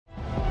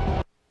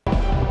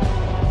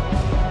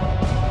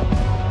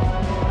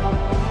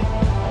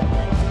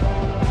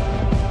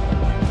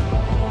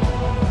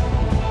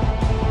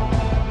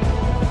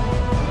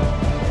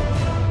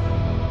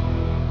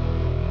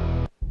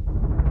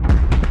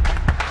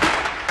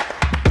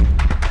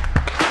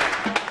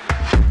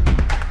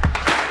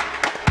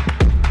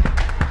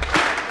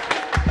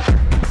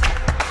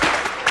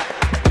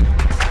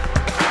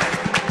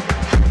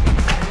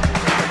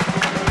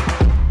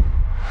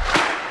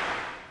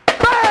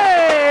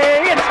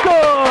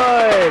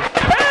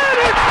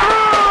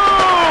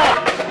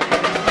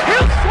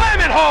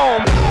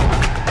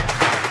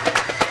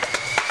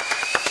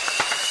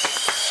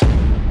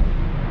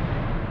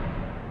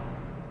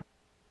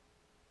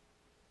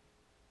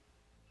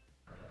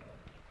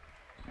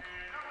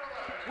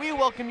We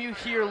welcome you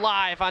here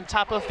live on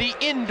top of the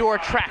indoor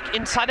track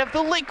inside of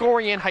the Lake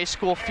Orion High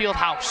School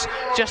Fieldhouse,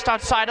 just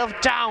outside of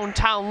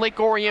downtown Lake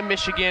Orion,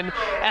 Michigan,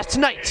 as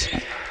tonight,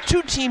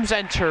 two teams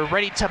enter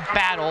ready to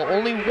battle.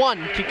 Only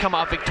one can come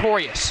out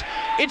victorious.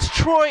 It's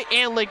Troy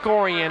and Lake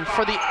Orion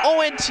for the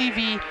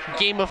ONTV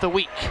Game of the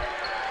Week.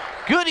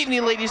 Good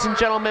evening, ladies and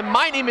gentlemen.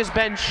 My name is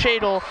Ben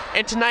Shadle,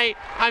 and tonight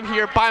I'm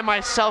here by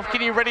myself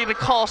getting ready to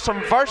call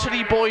some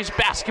varsity boys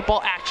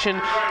basketball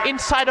action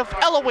inside of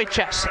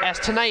LOHS, as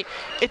tonight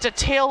it's a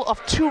tale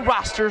of two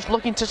rosters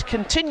looking to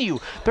continue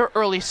their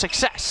early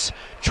success.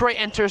 Troy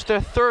enters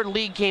their third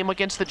league game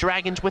against the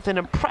Dragons with an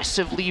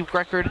impressive league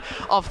record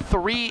of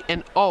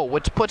 3-0,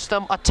 which puts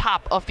them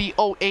atop of the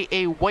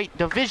OAA White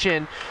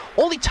Division,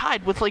 only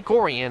tied with Lake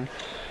Orion,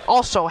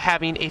 also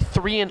having a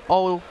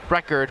 3-0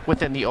 record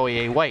within the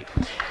OAA White.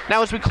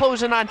 Now as we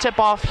close in on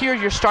tip-off, here are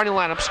your starting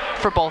lineups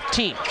for both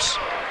teams.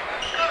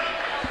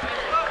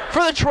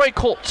 For the Troy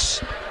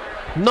Colts,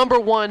 number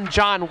 1,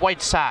 John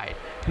Whiteside.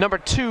 Number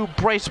 2,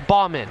 Bryce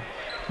Bauman.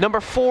 Number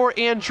 4,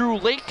 Andrew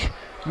Lake.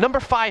 Number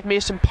 5,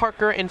 Mason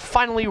Parker. And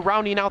finally,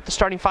 rounding out the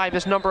starting 5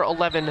 is number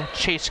 11,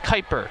 Chase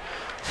Kuiper.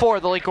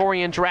 For the Lake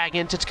Orion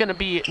Dragons, it's going to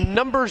be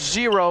number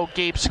 0,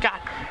 Gabe Scott.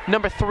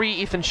 Number 3,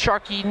 Ethan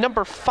Sharkey.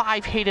 Number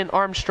 5, Hayden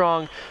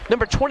Armstrong.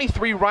 Number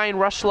 23, Ryan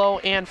Rushlow.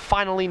 And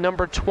finally,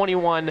 number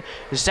 21,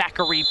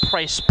 Zachary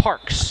Price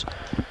Parks.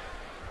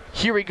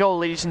 Here we go,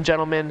 ladies and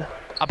gentlemen,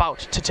 about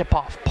to tip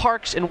off.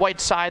 Parks and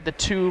Whiteside, the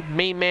two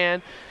main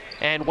man.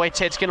 And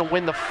Whiteside's going to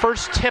win the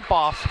first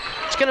tip-off.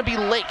 It's going to be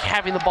Lake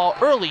having the ball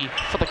early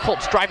for the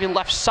Colts, driving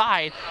left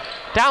side.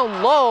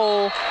 Down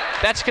low,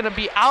 that's going to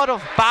be out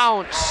of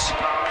bounds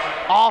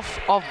off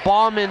of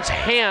Bauman's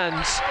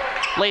hands.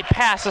 Late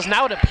pass, as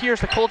now it appears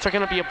the Colts are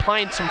going to be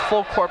applying some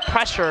full court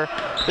pressure.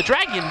 The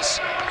Dragons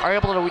are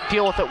able to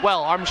deal with it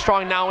well.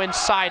 Armstrong now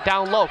inside,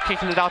 down low,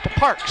 kicking it out to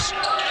Parks.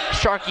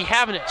 Sharkey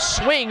having it,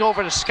 swing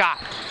over to Scott.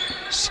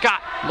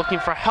 Scott looking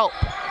for help.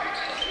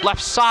 Left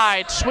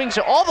side, swings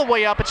it all the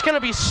way up. It's going to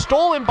be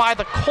stolen by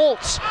the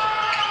Colts.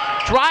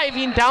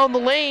 Driving down the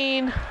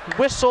lane,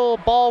 whistle,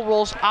 ball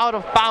rolls out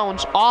of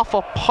bounds off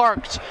of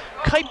Parks.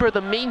 Kuiper,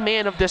 the main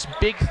man of this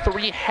big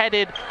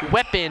three-headed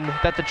weapon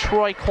that the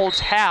Troy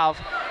Colts have,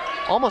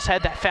 almost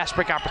had that fast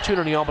break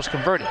opportunity, almost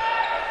converted.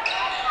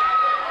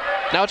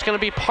 Now it's going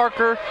to be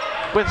Parker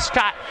with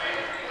Scott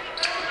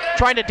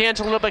trying to dance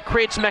a little bit,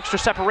 create some extra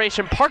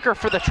separation. Parker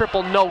for the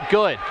triple, no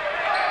good.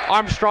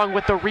 Armstrong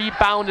with the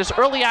rebound, as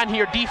early on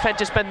here, defense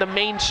has been the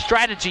main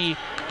strategy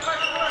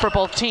for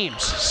both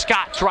teams.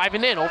 Scott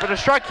driving in over to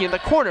Sharkey in the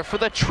corner for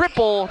the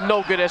triple,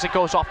 no good as it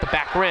goes off the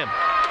back rim.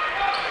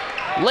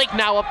 Lake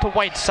now up to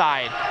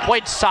Whiteside.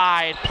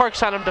 Whiteside,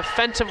 Parks on him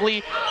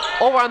defensively.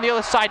 Over on the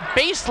other side,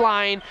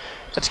 baseline.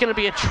 That's going to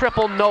be a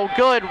triple, no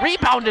good.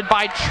 Rebounded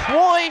by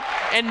Troy,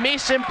 and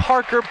Mason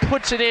Parker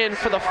puts it in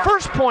for the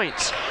first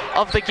points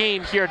of the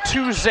game here.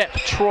 2-zip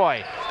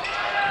Troy.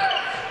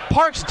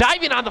 Parks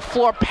diving on the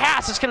floor,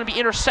 pass is going to be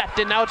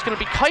intercepted. Now it's going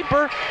to be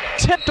Kuiper,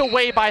 tipped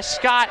away by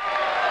Scott,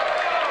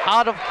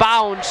 out of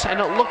bounds, and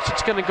it looks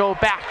it's going to go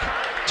back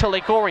to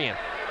Lake Orion.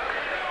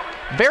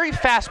 Very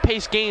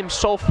fast-paced game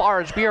so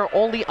far, as we are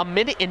only 1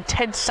 minute and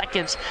 10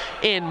 seconds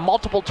in,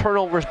 multiple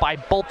turnovers by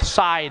both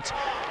sides.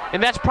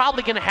 And that's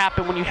probably going to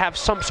happen when you have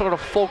some sort of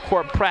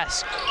full-court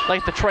press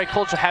like the Troy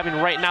Colts are having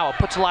right now. It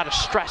puts a lot of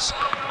stress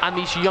on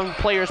these young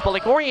players, but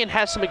Lake Orion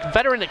has some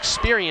veteran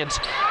experience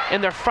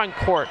in their front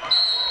court.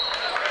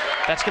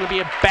 That's going to be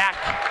a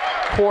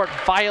backcourt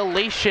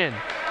violation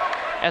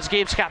as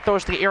Gabe Scott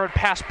throws the errant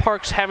pass.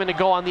 Parks having to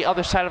go on the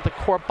other side of the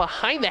court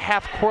behind the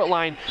half-court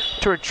line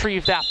to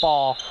retrieve that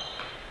ball.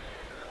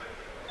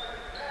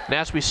 And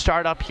as we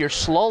start up here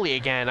slowly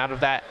again out of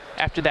that,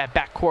 after that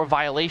backcourt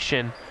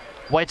violation,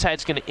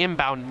 Whiteside's going to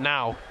inbound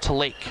now to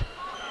Lake.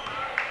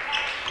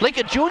 Lake,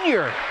 a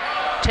junior,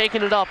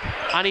 taking it up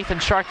on Ethan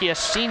Sharkey, a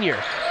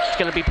senior. It's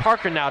going to be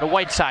Parker now to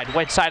Whiteside.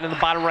 Whiteside in the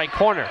bottom right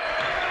corner.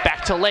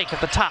 Back to Lake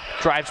at the top,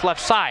 drives left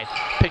side,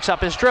 picks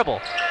up his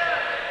dribble.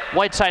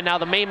 Whiteside now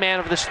the main man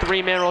of this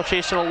three-man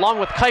rotation, along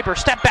with Kuiper.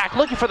 Step back,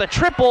 looking for the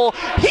triple.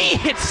 He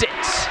hits it.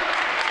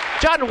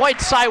 John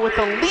Whiteside with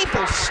a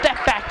lethal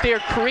step back there,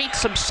 creates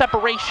some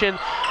separation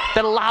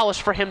that allows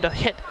for him to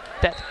hit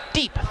that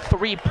deep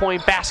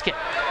three-point basket.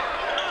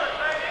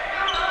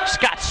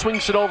 Scott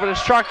swings it over to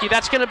Sharkey.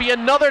 That's going to be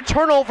another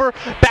turnover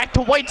back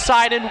to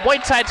Whiteside, and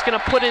Whiteside's going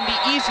to put in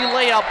the easy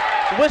layup.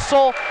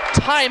 Whistle,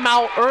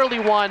 timeout, early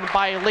one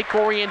by Lake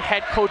Orion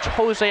head coach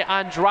Jose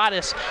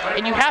Andrades.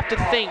 And you have to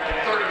think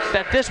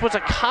that this was a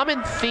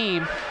common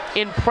theme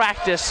in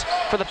practice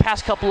for the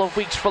past couple of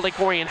weeks for Lake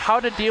Orion,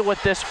 how to deal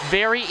with this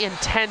very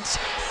intense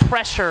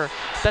pressure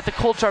that the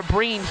Colts are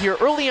bringing here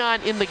early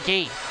on in the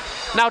game.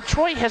 Now,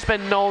 Troy has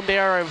been known they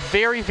are a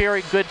very,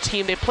 very good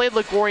team. They played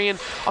Lake Orion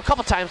a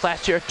couple times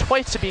last year,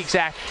 twice to be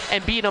exact,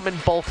 and beat them in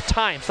both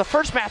times. The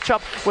first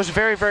matchup was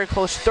very, very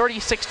close,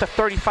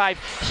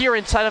 36-35 here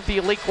inside of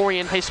the Lake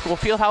Orion High School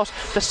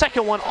Fieldhouse. The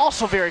second one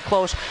also very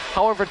close.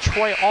 However,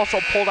 Troy also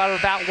pulled out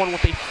of that one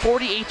with a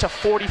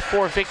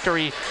 48-44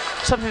 victory,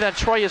 something that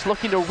Troy is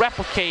looking to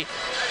replicate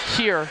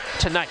here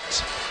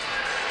tonight.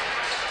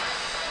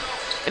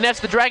 And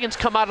as the Dragons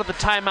come out of the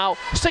timeout,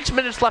 6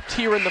 minutes left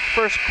here in the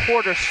first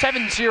quarter.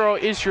 7-0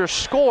 is your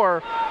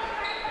score.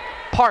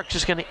 Parks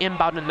is going to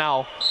inbound it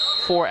now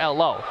for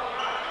LO.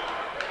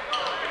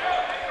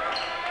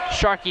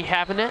 Sharkey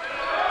having it.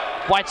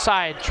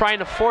 Whiteside trying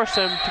to force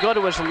him to go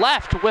to his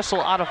left.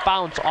 Whistle out of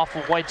bounds off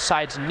of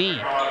Whiteside's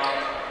knee.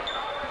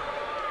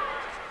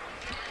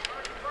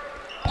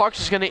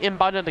 Parks is going to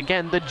inbound it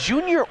again. The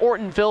junior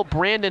Ortonville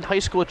Brandon High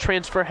School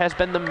transfer has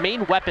been the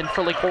main weapon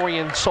for Lake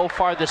Orion so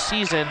far this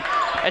season.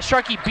 As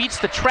Sharkey beats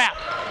the trap,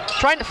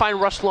 trying to find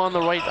Russell on the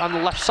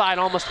left side,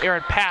 almost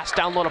errant pass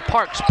down low to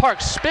Parks.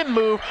 Parks spin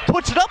move,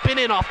 puts it up and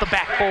in off the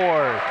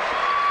backboard.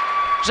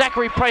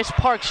 Zachary Price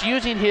Parks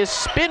using his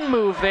spin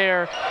move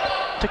there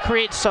to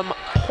create some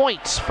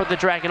points for the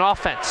Dragon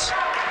offense.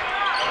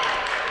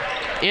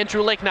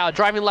 Andrew Lake now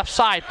driving left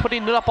side,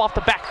 putting it up off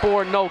the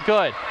backboard, no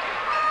good.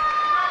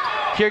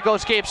 Here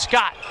goes Gabe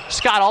Scott.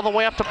 Scott all the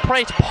way up to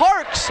Price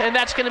Parks, and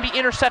that's going to be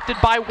intercepted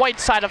by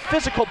Whiteside. A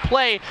physical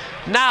play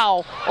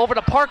now over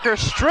to Parker,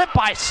 stripped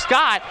by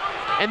Scott.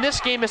 And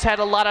this game has had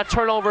a lot of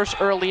turnovers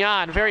early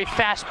on. Very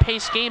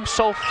fast-paced game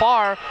so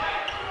far.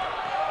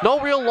 No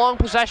real long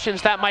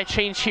possessions. That might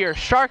change here.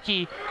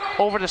 Sharkey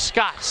over to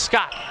Scott.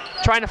 Scott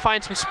trying to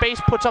find some space,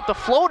 puts up the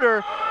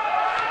floater.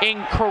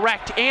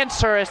 Incorrect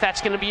answer, as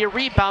that's going to be a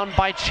rebound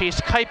by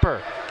Chase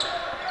Kuiper.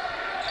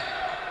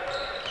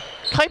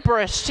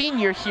 Kuiper, a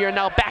senior here,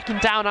 now backing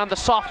down on the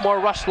sophomore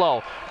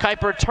Rushlow.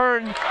 Kuiper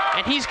turned,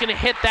 and he's going to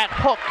hit that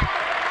hook,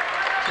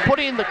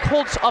 putting the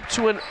Colts up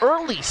to an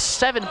early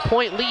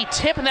 7-point lead.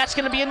 Tip, and that's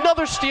going to be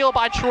another steal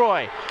by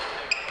Troy.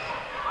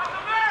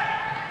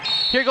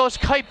 Here goes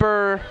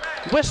Kuiper,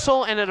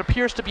 whistle, and it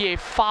appears to be a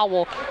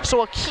foul.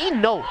 So a key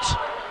note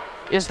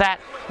is that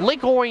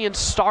Lake Orion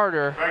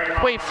starter,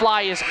 Quay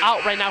Fly, is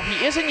out right now.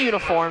 He is in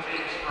uniform,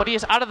 but he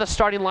is out of the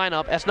starting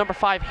lineup as number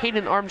 5,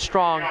 Hayden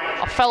Armstrong,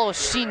 a fellow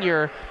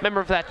senior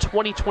member of that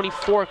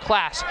 2024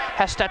 class,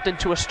 has stepped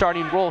into a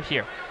starting role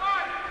here.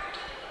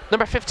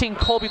 Number 15,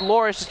 Colby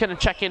Loris, is going to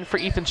check in for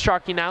Ethan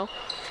Sharkey now,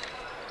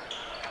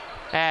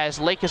 as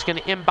Lake is going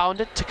to inbound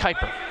it to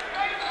Kuiper.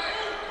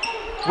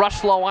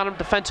 Rushlow on him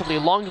defensively.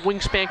 Long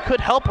wingspan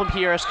could help him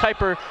here as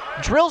Kuiper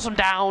drills him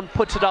down,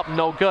 puts it up,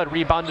 no good.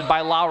 Rebounded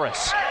by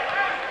Lauris.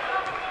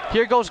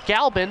 Here goes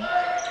Galvin,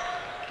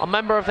 a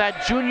member of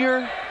that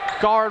junior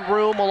guard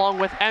room, along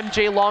with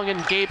MJ Long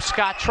and Gabe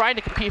Scott, trying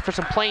to compete for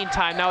some playing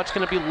time. Now it's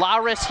going to be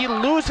Lauris. He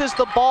loses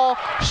the ball,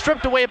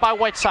 stripped away by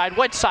Whiteside.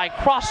 Whiteside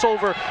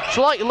crossover.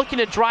 Jalati looking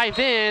to drive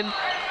in.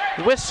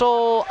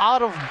 Whistle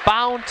out of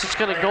bounds. It's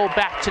going to go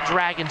back to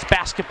Dragons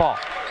basketball.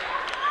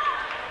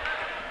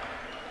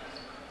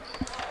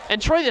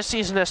 And Troy this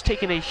season has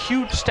taken a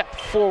huge step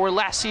forward.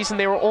 Last season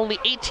they were only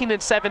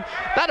 18-7.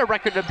 Not a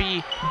record to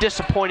be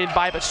disappointed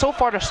by, but so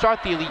far to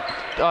start the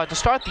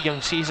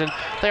young season,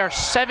 they are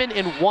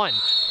 7-1,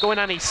 going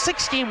on a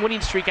 6-game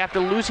winning streak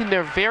after losing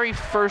their very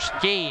first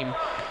game.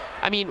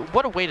 I mean,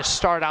 what a way to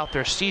start out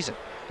their season.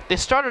 They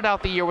started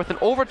out the year with an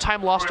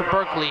overtime loss to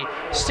Berkeley,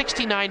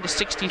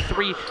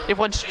 69-63. They've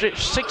won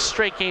 6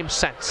 straight games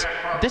since.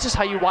 This is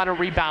how you want to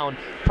rebound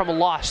from a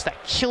loss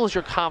that kills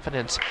your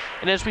confidence.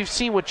 And as we've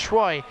seen with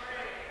Troy,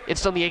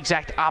 it's done the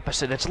exact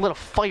opposite. It's lit a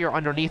fire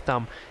underneath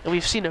them, and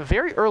we've seen it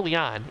very early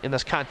on in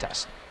this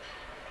contest.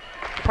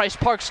 Price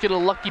Parks get a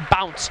lucky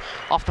bounce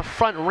off the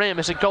front rim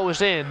as it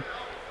goes in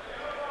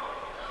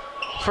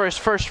for his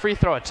first free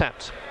throw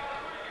attempt.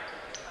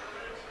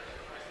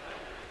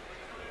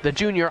 The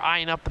junior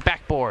eyeing up the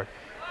backboard.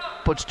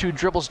 Puts 2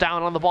 dribbles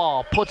down on the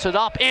ball. Puts it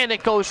up, and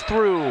it goes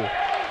through.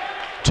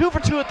 2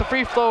 for 2 at the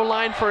free throw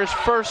line for his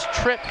first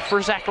trip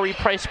for Zachary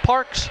Price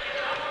Parks.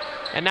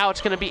 And now it's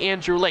going to be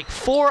Andrew Lake.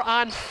 4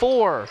 on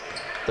 4.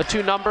 The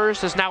 2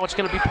 numbers, as now it's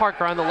going to be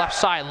Parker on the left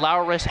side.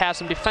 Lauris has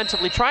him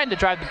defensively trying to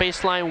drive the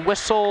baseline.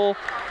 Whistle.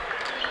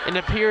 And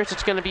it appears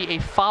it's going to be a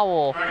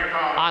foul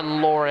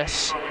on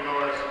Loris.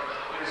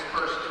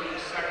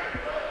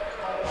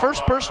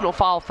 First personal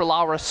foul for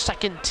Lauris,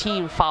 second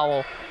team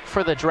foul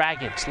for the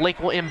Dragons. Lake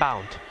will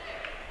inbound.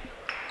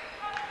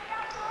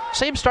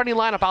 Same starting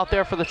lineup out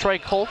there for the Troy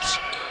Colts.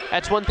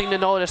 That's one thing to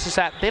notice, is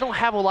that they don't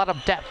have a lot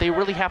of depth. They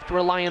really have to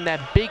rely on that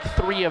big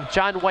 3 of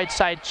John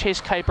Whiteside,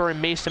 Chase Kuiper,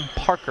 and Mason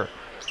Parker.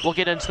 We'll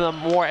get into them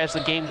more as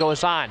the game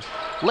goes on.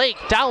 Lake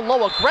down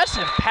low,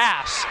 aggressive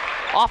pass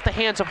off the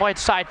hands of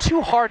Whiteside.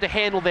 Too hard to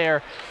handle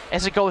there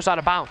as it goes out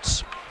of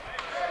bounds.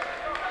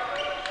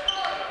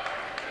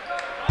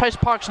 Price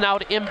Parks now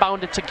to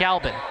inbound it to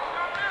Galvin.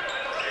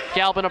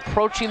 Galvin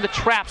approaching the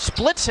trap,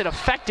 splits it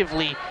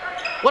effectively.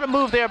 What a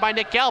move there by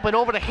Nick Galvin.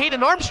 Over to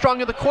Hayden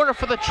Armstrong in the corner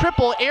for the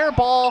triple air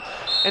ball,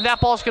 and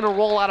that ball's going to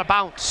roll out of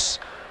bounds.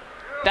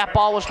 That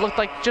ball looked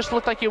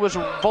like it was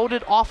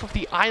voted off of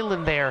the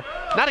island there.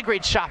 Not a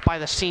great shot by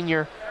the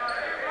senior,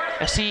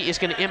 as he is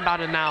going to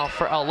inbound it now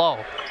for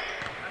LO.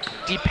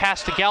 Deep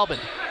pass to Galvin.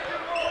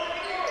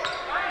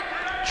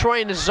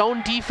 Troy in his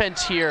zone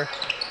defense here,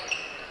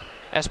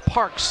 as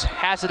Parks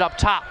has it up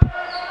top.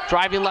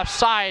 Driving left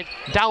side,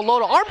 down low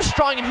to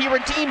Armstrong, and he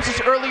redeems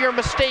his earlier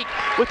mistake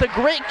with a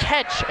great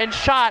catch and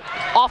shot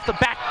off the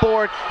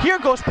backboard. Here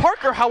goes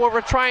Parker,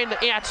 however, trying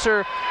to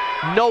answer.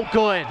 No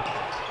good.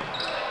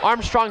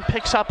 Armstrong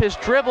picks up his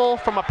dribble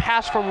from a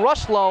pass from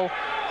Ruslow,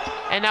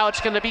 and now it's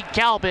going to be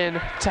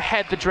Galvin to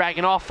head the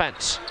Dragon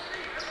offense.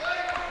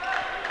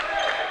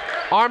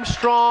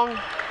 Armstrong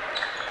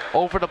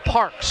over to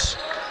Parks.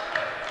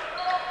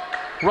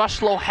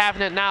 Ruslow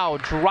having it now,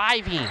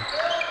 driving,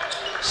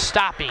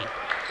 stopping.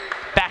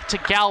 Back to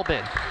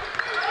Galvin.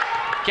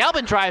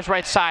 Galvin drives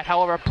right side,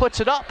 however,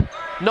 puts it up.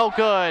 No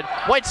good.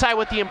 Whiteside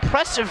with the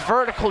impressive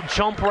vertical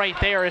jump right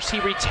there as he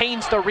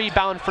retains the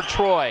rebound for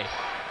Troy.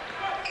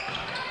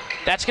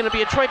 That's going to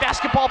be a Troy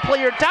basketball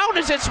player down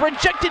as it's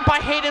rejected by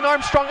Hayden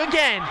Armstrong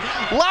again.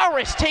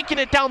 Lauris taking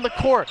it down the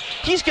court.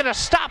 He's going to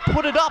stop,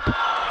 put it up.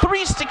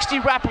 360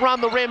 wrap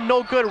around the rim,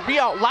 no good.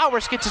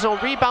 Lauris gets his own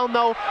rebound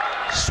though.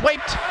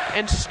 Swiped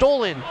and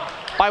stolen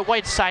by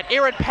Whiteside.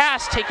 Errant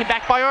pass taken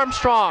back by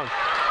Armstrong.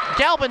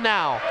 Galvin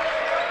now.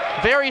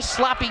 Very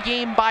sloppy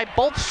game by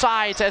both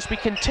sides as we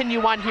continue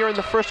on here in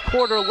the first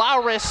quarter.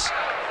 Lauris,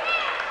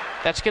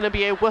 that's going to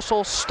be a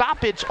whistle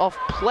stoppage of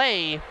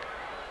play.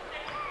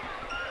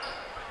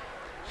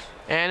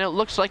 And it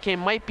looks like it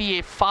might be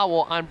a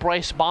foul on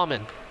Bryce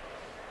Bauman.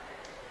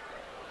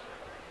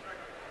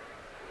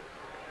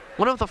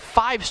 One of the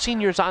 5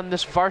 seniors on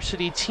this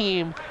varsity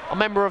team, a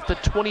member of the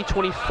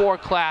 2024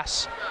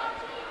 class.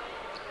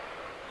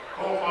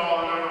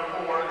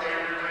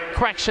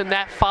 Correction,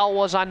 that foul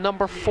was on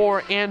number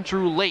 4,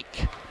 Andrew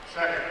Lake,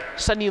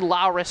 sending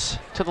Lauris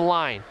to the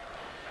line.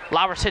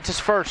 Lauris hits his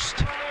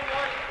first.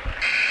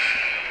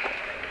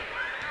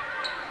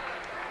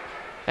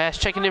 As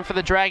checking in for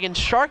the Dragons,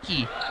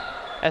 Sharkey,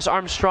 as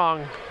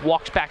Armstrong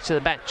walks back to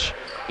the bench.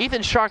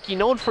 Ethan Sharkey,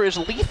 known for his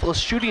lethal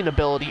shooting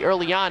ability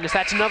early on, as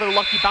that's another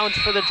lucky bounce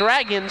for the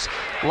Dragons.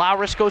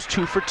 Lauris goes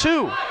 2 for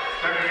 2.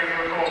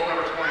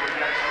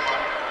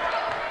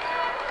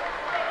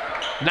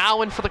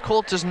 Now in for the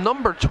Colts is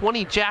number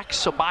 20, Jack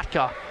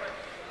Sobotka,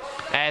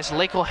 as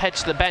Lakel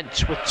heads to the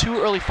bench with 2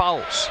 early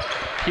fouls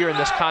here in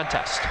this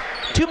contest.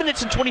 2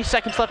 minutes and 20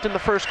 seconds left in the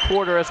first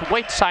quarter as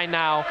Whiteside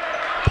now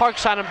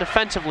parks on him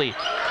defensively.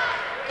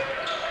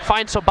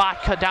 Finds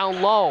Sobotka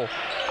down low,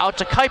 out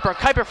to Kuiper.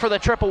 Kuiper for the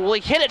triple. Will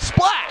he hit it?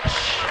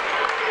 Splash!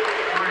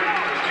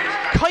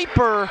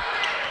 Kuiper,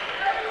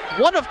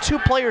 one of 2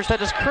 players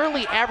that is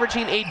currently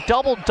averaging a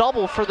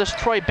double-double for this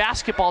Troy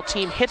basketball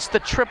team, hits the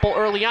triple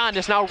early on.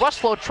 Is now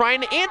Ruslow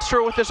trying to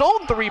answer with his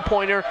own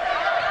 3-pointer.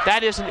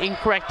 That is an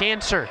incorrect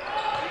answer.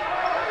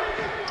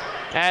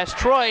 As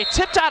Troy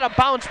tipped out of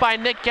bounds by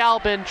Nick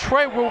Galvin.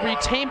 Troy will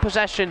retain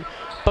possession,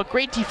 but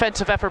great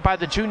defensive effort by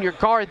the junior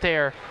guard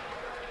there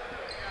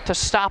to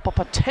stop a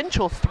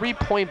potential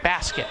 3-point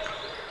basket.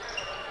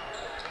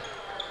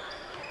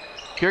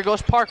 Here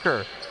goes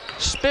Parker.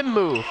 Spin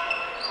move.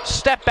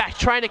 Step back,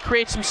 trying to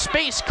create some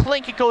space.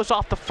 Clink, it goes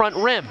off the front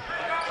rim.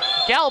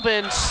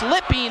 Galvin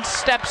slipping,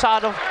 steps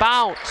out of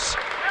bounds.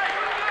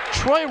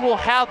 Troy will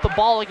have the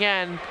ball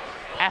again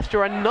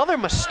after another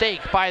mistake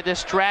by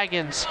this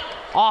Dragons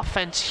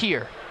offense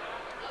here.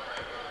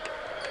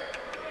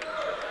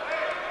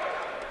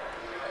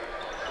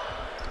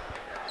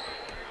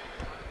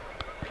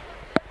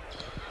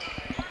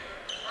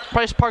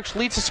 Bryce Parks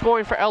leads the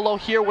scoring for LO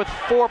here with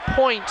 4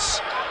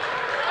 points.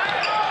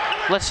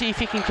 Let's see if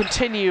he can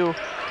continue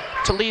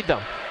to lead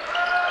them.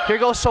 Here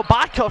goes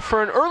Sobotka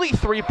for an early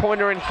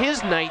 3-pointer in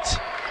his night.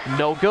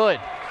 No good.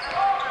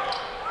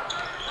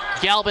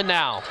 Galvin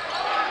now.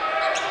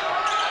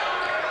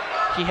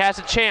 He has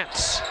a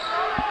chance.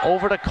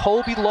 Over to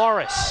Kobe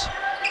Lauris.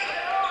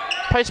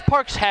 Bryce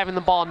Parks having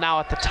the ball now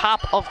at the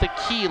top of the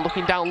key,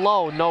 looking down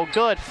low. No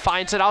good.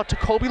 Finds it out to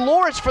Kobe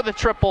Lauris for the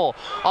triple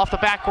off the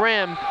back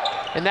rim,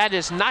 and that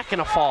is not going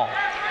to fall.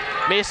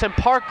 Mason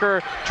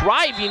Parker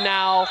driving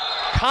now.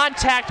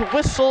 Contact,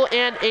 whistle,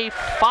 and a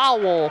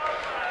foul.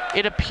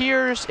 It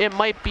appears it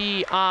might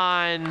be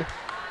on...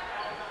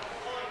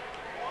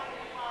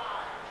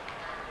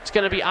 It's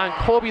going to be on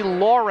Kobe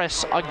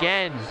Lauris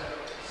again.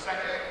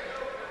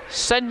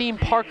 Sending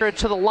Parker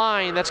to the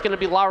line. That's going to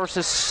be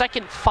Lauris'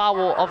 second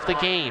foul of the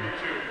game.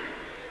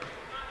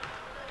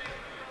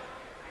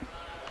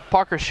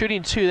 Parker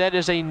shooting 2. That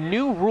is a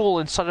new rule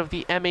inside of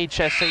the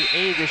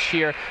MHSAA this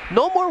year.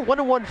 No more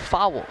 1-on-1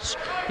 fouls.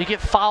 You get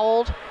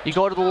fouled, you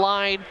go to the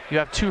line, you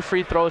have 2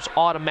 free throws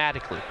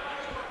automatically.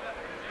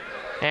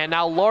 And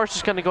now Lauris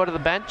is going to go to the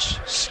bench.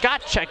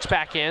 Scott checks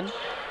back in.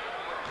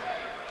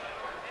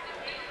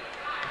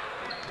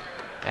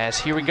 As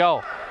here we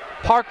go.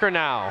 Parker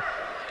now.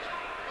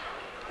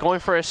 Going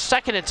for his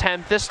second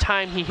attempt. This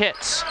time he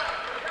hits.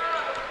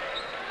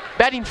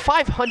 Batting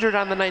 .500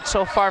 on the night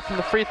so far from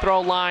the free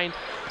throw line.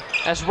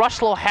 as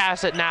Rushlow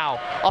has it now.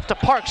 Up to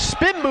Parks,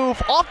 spin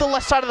move off the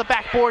left side of the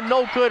backboard,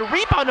 no good.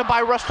 Rebounded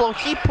by Rushlow,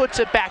 he puts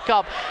it back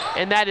up,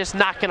 and that is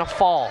not gonna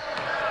fall.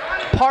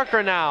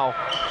 Parker now.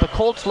 The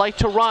Colts like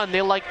to run,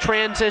 they like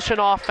transition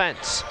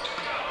offense.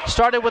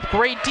 Started with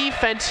great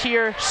defense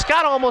here.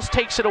 Scott almost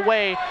takes it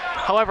away.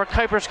 However,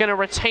 Kuiper's gonna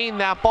retain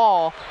that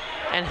ball,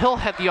 and he'll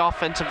head the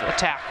offensive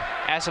attack.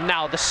 As of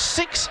now, the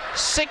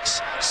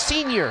 6'6"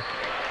 senior,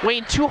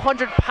 weighing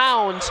 200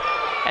 pounds,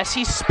 as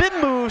he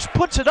spin moves,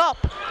 puts it up,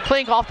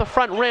 playing off the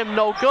front rim,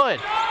 no good.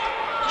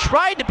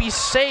 Tried to be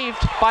saved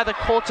by the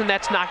Colts, and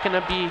that's not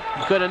gonna be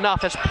good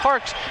enough, as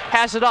Parks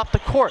has it up the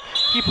court.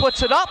 He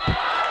puts it up,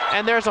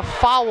 and there's a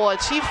foul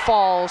as he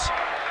falls.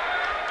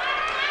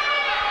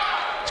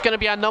 It's gonna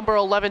be on number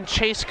 11,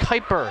 Chase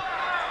Kuiper.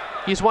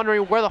 He's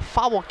wondering where the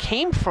foul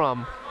came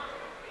from.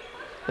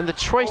 In the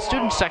Troy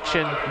student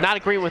section, not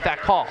agreeing with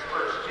that call.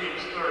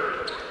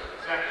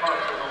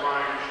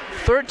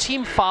 Third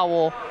team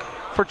foul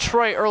for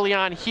Troy early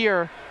on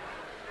here,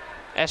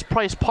 as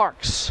Bryce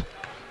Parks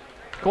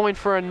going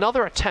for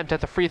another attempt at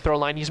the free throw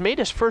line. He's made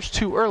his first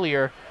two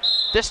earlier.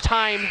 This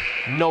time,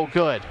 no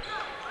good.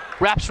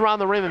 Wraps around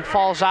the rim and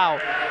falls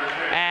out,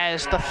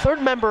 as the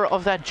third member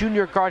of that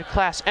junior guard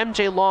class,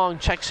 MJ Long,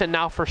 checks in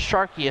now for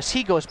Sharkey as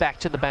he goes back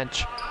to the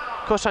bench.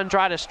 Coach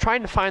Andrades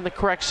trying to find the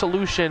correct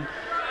solution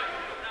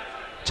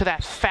to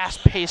that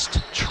fast-paced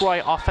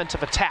Troy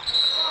offensive attack.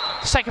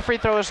 The second free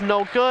throw is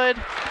no good,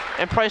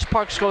 and Bryce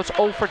Parks goes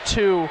 0 for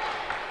 2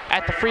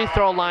 at the free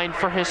throw line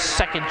for his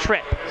second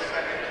trip.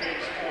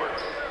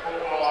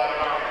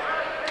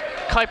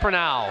 Kuiper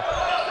now,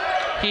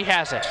 he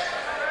has it.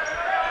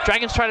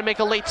 Dragons try to make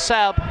a late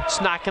sub,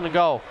 it's not gonna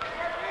go.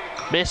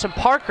 Mason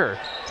Parker,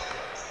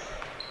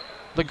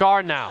 the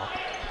guard now.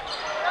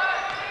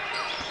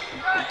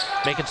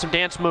 Making some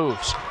dance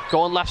moves.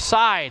 Going left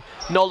side.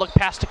 No look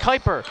pass to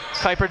Kuiper.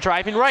 Kuiper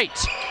driving right.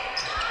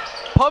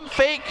 Pump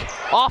fake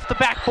off the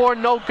backboard,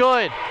 no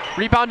good.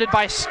 Rebounded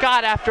by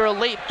Scott after a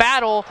late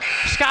battle.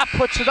 Scott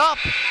puts it up,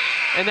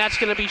 and that's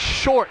going to be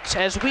short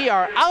as we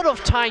are out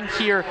of time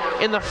here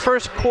in the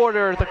first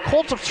quarter. The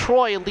Colts of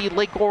Troy lead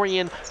Lake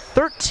Orion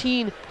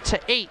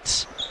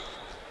 13-8.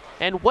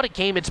 And what a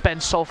game it's been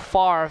so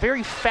far. A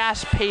very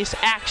fast-paced,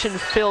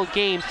 action-filled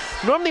game.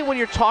 Normally when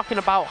you're talking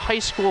about high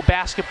school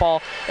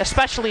basketball,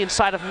 especially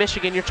inside of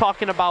Michigan, you're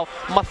talking about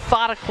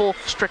methodical,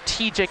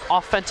 strategic,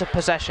 offensive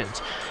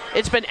possessions.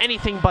 It's been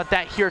anything but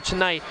that here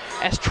tonight,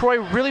 as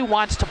Troy really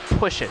wants to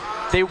push it.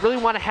 They really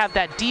want to have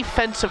that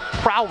defensive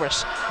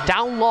prowess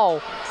down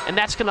low, and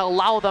that's going to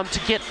allow them to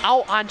get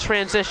out on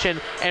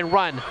transition and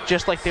run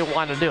just like they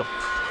want to do.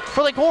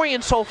 For Lake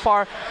Orion so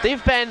far,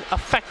 they've been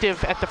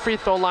effective at the free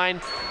throw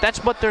line. That's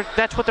what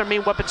their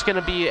main weapon's going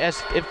to be,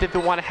 as if they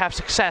want to have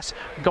success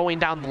going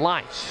down the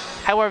line.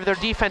 However, their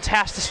defense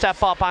has to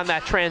step up on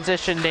that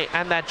transition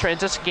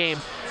game.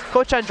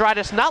 Coach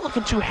Andrades not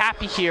looking too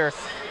happy here.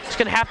 He's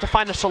going to have to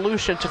find a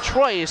solution to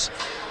Troy's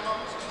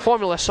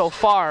formula so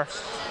far,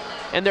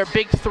 and their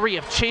big three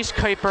of Chase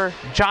Kuiper,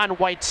 John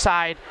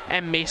Whiteside,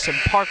 and Mason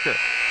Parker.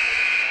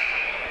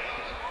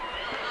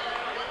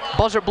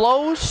 Buzzer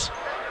blows.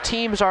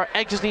 Teams are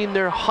exiting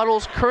their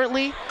huddles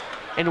currently,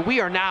 and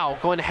we are now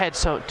going to head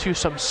to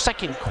some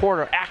second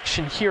quarter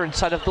action here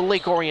inside of the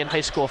Lake Orion High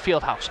School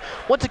Fieldhouse.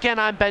 Once again,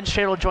 I'm Ben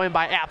Shadle, joined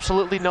by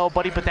absolutely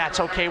nobody, but that's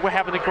okay. We're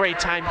having a great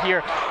time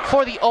here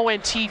for the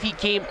ONTV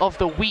game of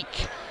the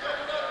week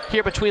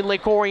here between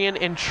Lake Orion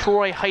and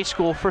Troy High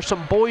School for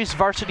some boys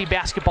varsity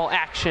basketball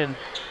action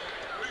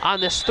on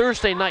this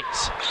Thursday night,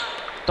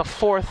 the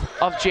 4th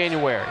of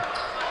January.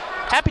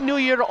 Happy New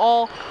Year to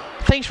all.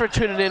 Thanks for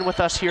tuning in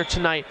with us here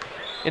tonight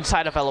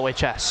inside of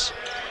LOHS.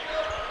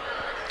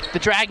 The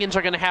Dragons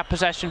are going to have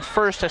possession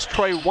first, as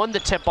Troy won the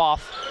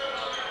tip-off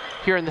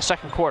here in the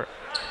second quarter.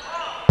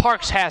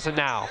 Parks has it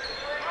now,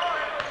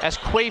 as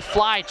Quay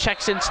Fly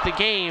checks into the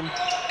game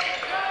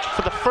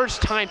for the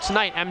first time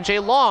tonight.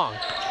 MJ Long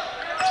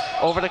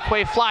over to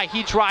Quay Fly.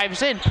 He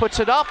drives in, puts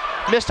it up,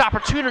 missed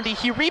opportunity.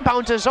 He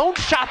rebounds his own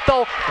shot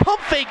though.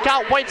 Pump fake,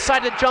 got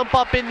Whiteside to jump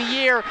up in the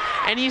air,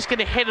 and he's going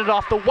to hit it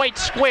off the white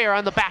square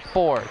on the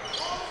backboard.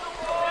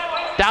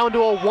 Down to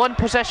a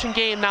one-possession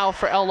game now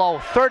for LO,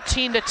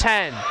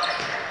 13-10.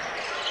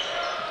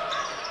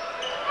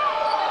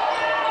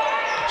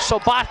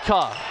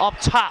 Sobotka up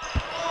top,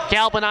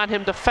 Galvin on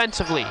him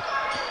defensively.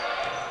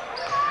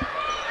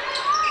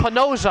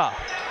 Panoza,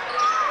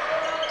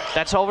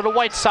 that's over to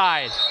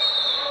Whiteside.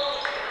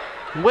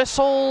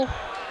 Whistle,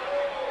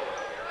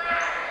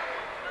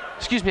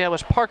 excuse me, that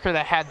was Parker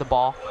that had the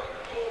ball.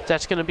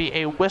 That's going to be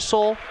a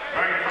whistle.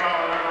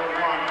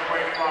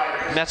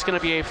 And that's going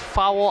to be a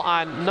foul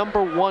on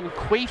number 1,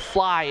 Quay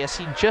Fly, as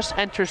he just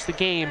enters the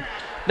game.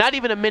 Not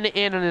even a minute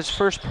in on his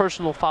first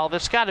personal foul.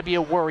 That's got to be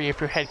a worry if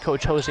you're head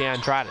coach Jose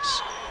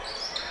Andrades.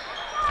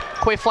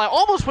 Quay Fly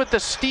almost with the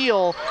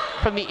steal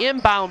from the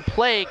inbound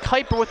play.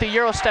 Kuiper with the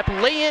Euro step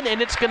lay-in,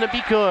 and it's going to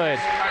be good.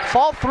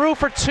 Fall through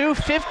for 2,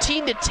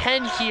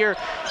 15-10 here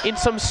in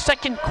some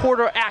second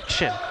quarter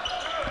action.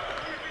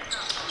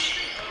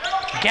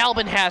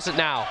 Galvin has it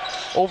now.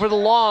 Over the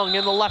long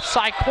in the left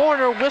side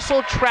corner,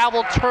 whistle,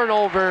 travel,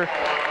 turnover.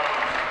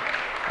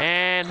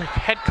 And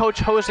head coach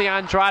Jose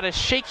Andrade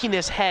shaking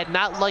his head,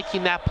 not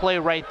liking that play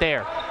right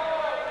there.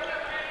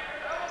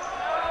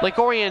 Lake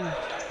Orion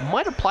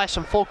might apply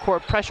some full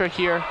court pressure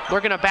here.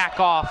 They're gonna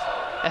back off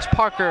as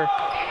Parker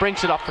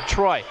brings it up for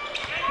Troy.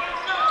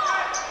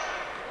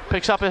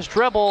 Picks up his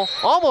dribble,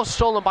 almost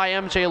stolen by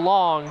MJ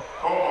Long.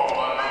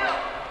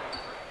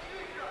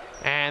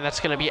 And that's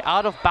gonna be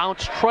out of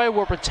bounds. Troy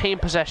will retain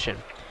possession.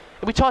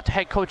 We talked to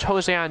head coach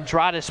Jose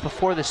Andrade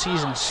before the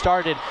season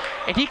started,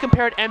 and he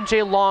compared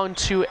MJ Long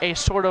to a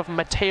sort of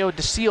Matteo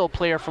DeCile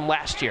player from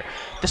last year.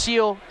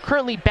 DeCile,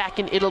 currently back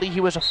in Italy, he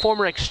was a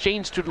former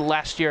exchange student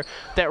last year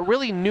that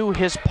really knew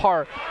his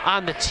part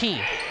on the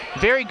team.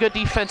 Very good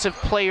defensive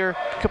player,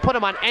 could put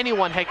him on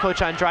anyone, head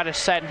coach Andrade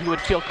said, and he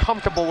would feel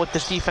comfortable with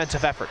this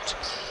defensive effort.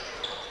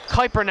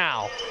 Kuiper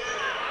now,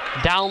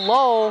 down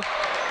low,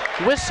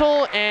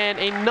 whistle, and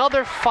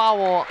another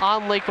foul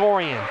on Lake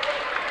Orion.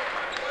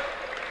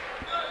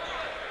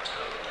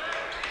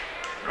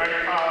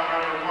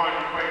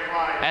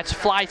 That's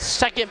Fly's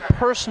second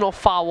personal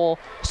foul,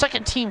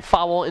 second team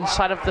foul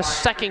inside of the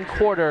second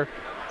quarter,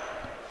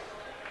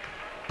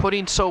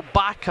 putting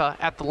Sobaka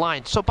at the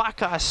line.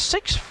 Sobaka, a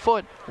 6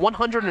 foot,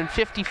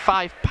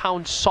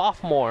 155-pound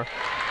sophomore,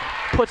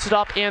 puts it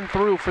up and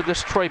through for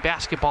this Troy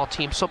basketball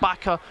team.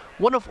 Sobaka,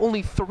 one of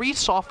only 3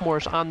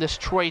 sophomores on this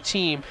Troy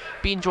team,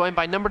 being joined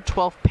by number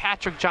 12,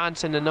 Patrick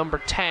Johnson, and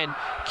number 10,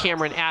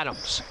 Cameron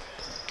Adams.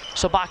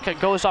 Sobaka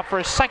goes up for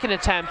his second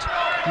attempt,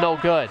 no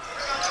good.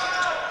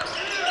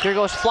 Here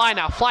goes Fly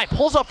now. Fly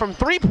pulls up from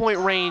 3-point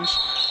range.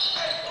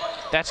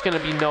 That's gonna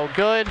be no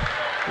good.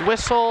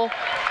 Whistle,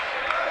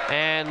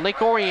 and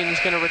Lake Orion is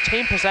gonna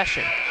retain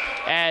possession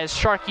as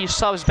Sharkey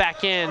subs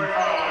back in,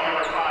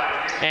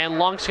 and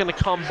Long's gonna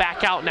come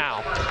back out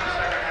now.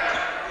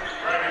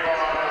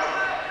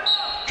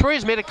 Troy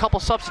has made a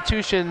couple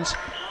substitutions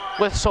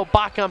with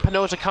Sobaka and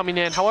Pinoza coming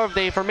in. However,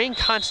 they've remained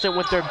constant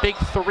with their big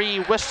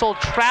 3. Whistle,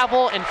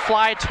 travel, and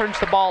Fly turns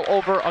the ball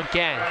over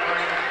again.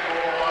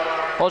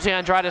 Jose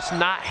Andrade is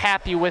not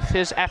happy with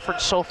his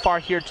efforts so far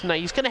here tonight.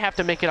 He's going to have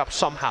to make it up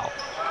somehow.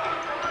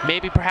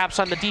 Maybe perhaps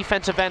on the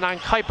defensive end on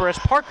Kuiper as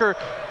Parker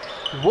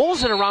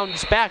rolls it around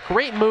his back.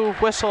 Great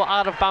move, whistle,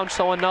 out of bounds,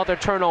 so another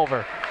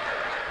turnover.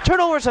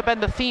 Turnovers have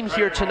been the theme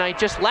here tonight.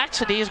 Just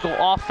lackadaisical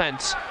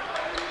offense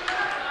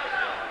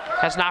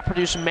has not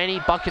produced many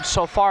buckets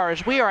so far,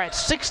 as we are at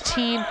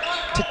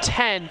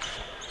 16-10,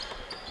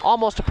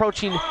 almost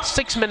approaching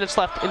 6 minutes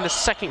left in the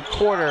second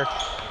quarter.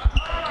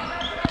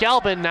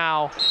 Galvin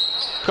now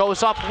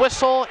goes up,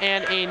 whistle,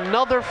 and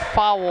another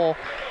foul.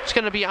 It's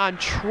going to be on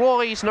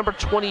Troy's number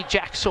 20,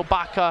 Jack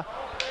Sobaka,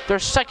 their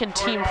second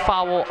team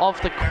foul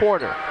of the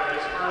quarter.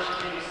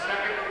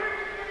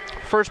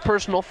 First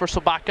personal for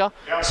Sobaka,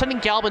 sending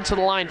Galvin to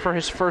the line for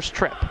his first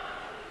trip.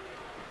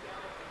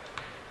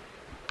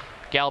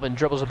 Galvin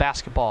dribbles a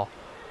basketball,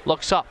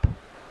 looks up,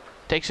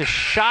 takes a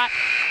shot,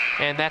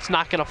 and that's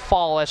not going to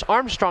fall as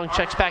Armstrong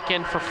checks back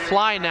in for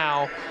Fly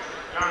now.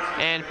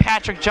 And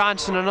Patrick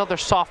Johnson, another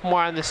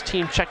sophomore on this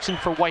team, checks in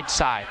for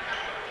Whiteside.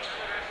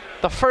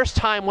 The first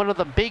time one of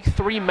the big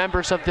 3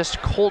 members of this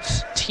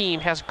Colts team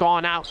has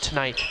gone out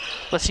tonight.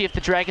 Let's see if the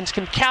Dragons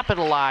can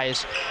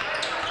capitalize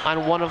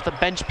on one of the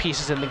bench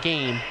pieces in the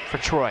game for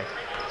Troy.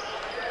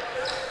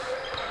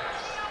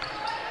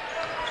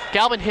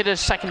 Galvin hit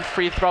his second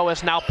free throw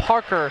as now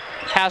Parker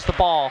has the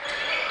ball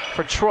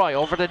for Troy.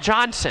 Over to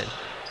Johnson.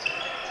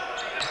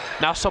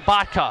 Now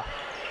Sobaka.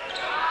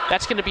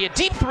 That's going to be a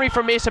deep 3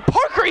 from Mason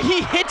Parker.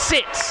 He hits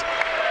it.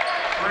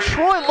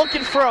 Troy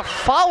looking for a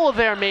foul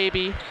there,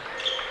 maybe.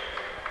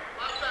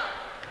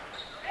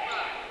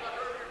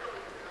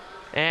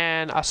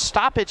 And a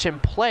stoppage in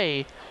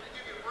play.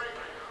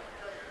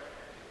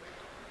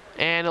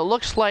 And it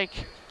looks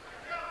like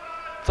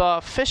the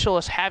official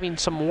is having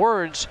some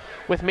words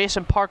with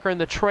Mason Parker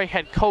and the Troy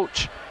head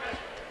coach.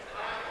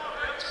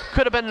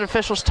 Could have been an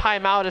official's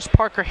timeout as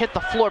Parker hit the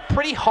floor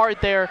pretty hard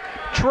there.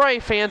 Troy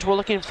fans were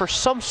looking for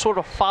some sort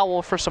of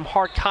foul, for some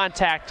hard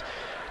contact.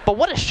 But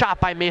what a shot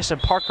by Mason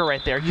Parker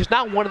right there. He's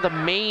not one of the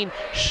main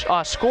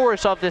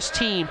scorers of this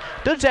team.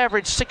 Does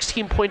average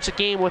 16 points a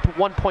game with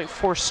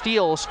 1.4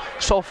 steals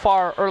so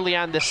far early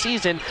on this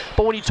season.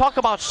 But when you talk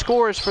about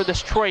scorers for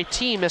this Troy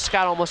team, as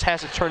Scott almost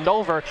has it turned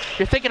over,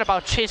 you're thinking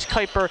about Chase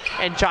Kuiper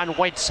and John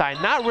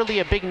Whiteside. Not really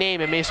a big name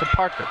in Mason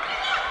Parker.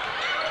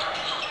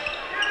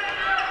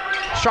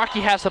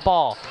 Sharkey has the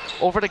ball.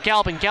 Over to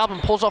Galvin. Galvin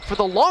pulls up for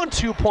the long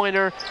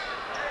 2-pointer.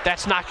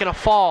 That's not going to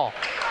fall.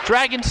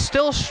 Dragons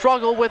still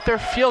struggle with their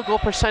field goal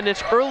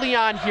percentage early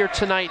on here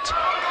tonight.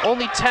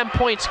 Only 10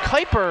 points.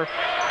 Kuiper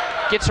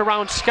gets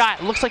around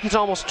Scott. Looks like he's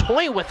almost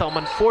toying with him,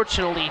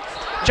 unfortunately.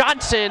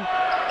 Johnson,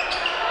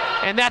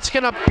 and that's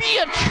going to be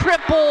a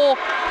triple,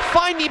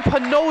 finding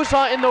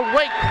Pinoza in the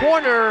right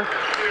corner.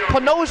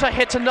 Pinoza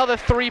hits another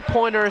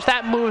 3-pointer as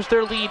that moves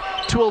their lead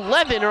to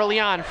 11 early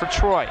on for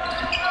Troy.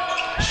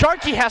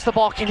 Sharkey has the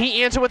ball. Can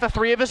he answer with a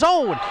 3 of his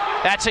own?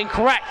 That's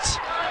incorrect.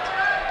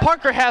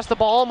 Parker has the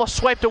ball, almost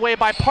swiped away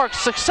by Parks,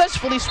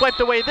 successfully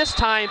swiped away this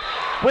time.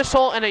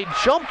 Whistle and a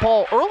jump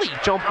ball, early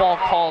jump ball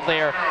call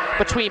there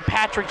between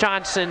Patrick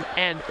Johnson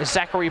and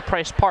Zachary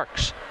Price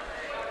Parks.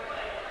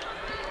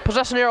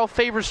 Possession arrow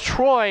favors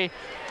Troy,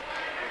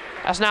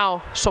 as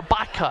now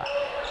Sobotka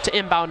to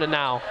inbound it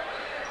now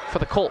for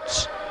the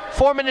Colts.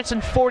 4 minutes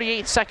and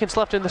 48 seconds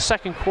left in the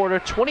second quarter.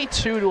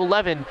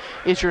 22-11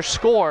 is your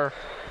score.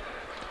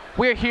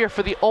 We're here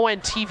for the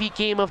ONTV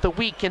game of the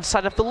week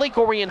inside of the Lake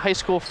Orion High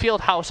School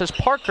Fieldhouse as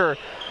Parker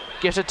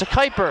gives it to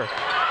Kuiper.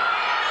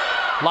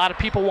 A lot of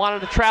people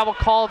wanted a travel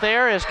call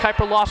there as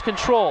Kuiper lost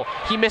control.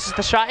 He misses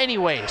the shot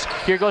anyways.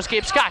 Here goes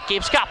Gabe Scott.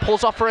 Gabe Scott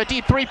pulls up for a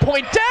deep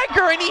three-point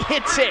dagger and he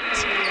hits it.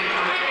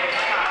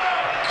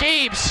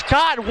 Gabe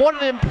Scott,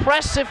 what an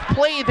impressive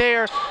play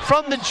there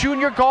from the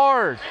junior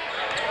guard.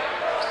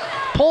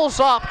 Pulls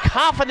up,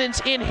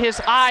 confidence in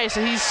his eyes,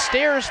 and he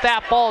stares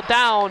that ball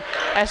down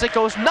as it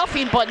goes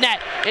nothing but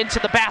net into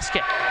the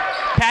basket.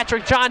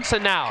 Patrick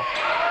Johnson now.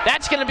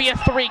 That's going to be a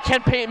three.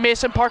 Can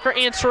Mason Parker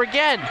answer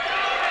again?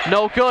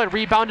 No good.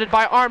 Rebounded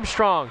by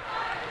Armstrong.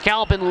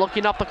 Galvin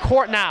looking up the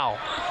court now.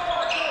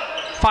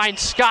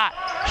 Finds Scott.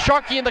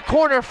 Sharkey in the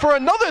corner for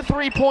another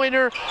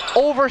three-pointer.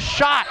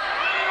 Overshot.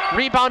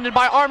 Rebounded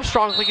by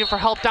Armstrong, looking for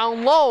help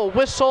down low.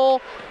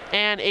 Whistle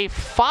and a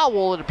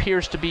foul, it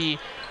appears to be,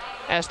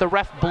 as the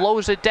ref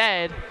blows it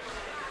dead.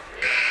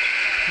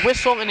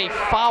 Whistle and a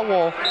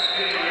foul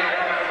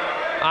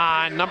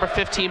on number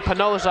 15,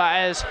 Penosa,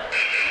 as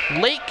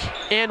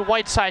Lake and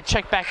Whiteside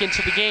check back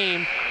into the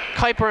game.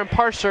 Kuiper and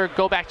Parser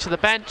go back to the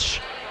bench.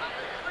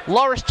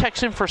 Loris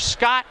checks in for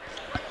Scott,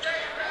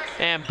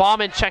 and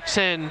Bauman checks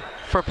in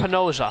for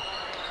Penosa.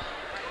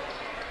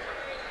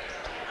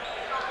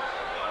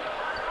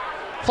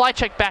 Fly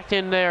check back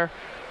in there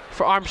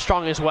for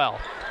Armstrong as well.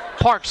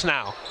 Parks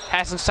now,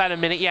 hasn't sat a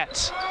minute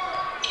yet.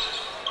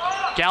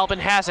 Galvin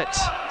has it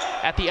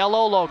at the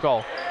LO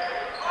logo.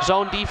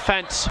 Zone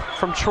defense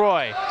from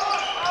Troy.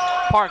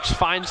 Parks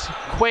finds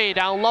Quay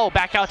down low,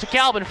 back out to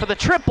Galvin for the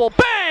triple,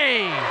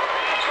 bang!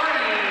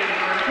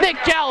 Nick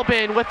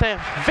Galvin with a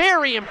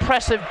very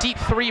impressive deep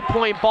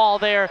three-point ball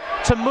there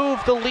to move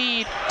the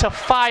lead to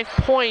 5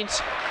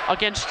 points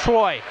against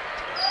Troy.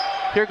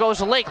 Here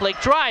goes Lake. Lake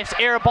drives,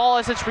 air ball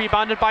as it's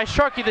rebounded by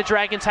Sharkey. The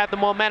Dragons have the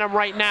momentum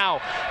right now.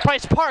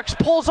 Price Parks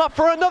pulls up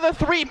for another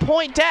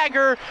three-point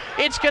dagger.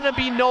 It's going to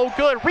be no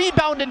good.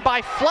 Rebounded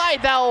by Fly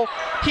though.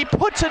 He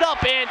puts it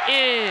up and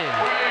in.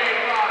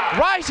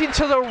 Rising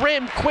to the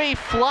rim, Quay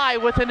Fly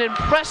with an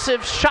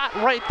impressive shot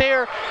right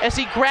there as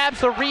he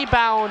grabs the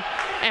rebound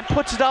and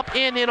puts it up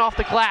and in off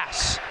the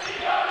glass.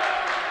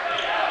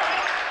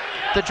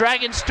 The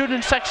Dragon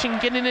student section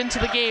getting into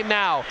the game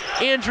now.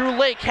 Andrew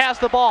Lake has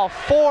the ball.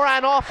 4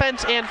 on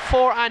offense and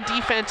 4 on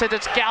defense as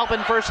it's Galvin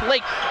versus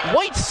Lake.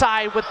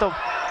 Whiteside with the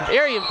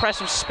very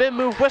impressive spin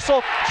move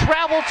whistle.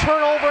 Travel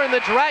turnover, and the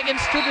Dragon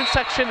student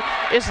section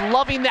is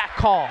loving that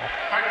call.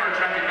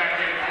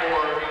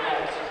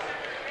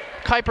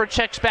 Kuiper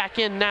checks back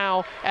in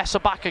now as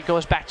Sobotka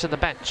goes back to the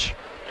bench.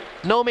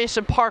 No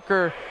Mason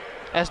Parker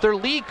as their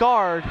lead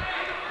guard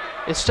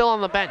is still on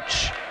the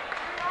bench.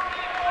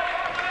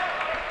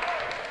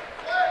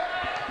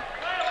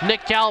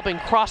 Nick Galvin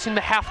crossing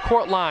the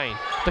half-court line.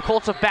 The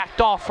Colts have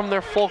backed off from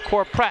their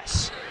full-court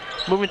press.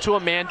 Moving to a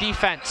man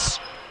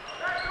defense.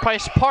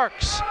 Price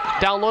Parks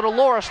down low to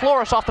Loris.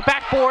 Loris off the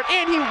backboard,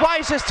 and he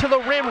rises to the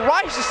rim,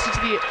 rises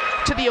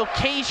to the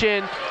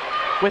occasion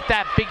with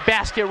that big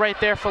basket right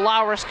there for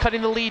Loris,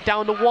 cutting the lead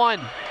down to 1.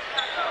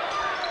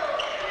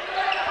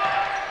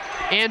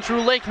 Andrew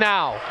Lake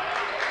now.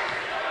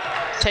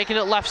 Taking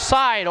it left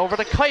side over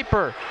to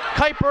Kuiper.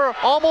 Kuiper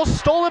almost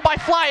stolen by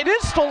Fly. It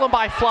is stolen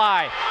by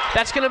Fly.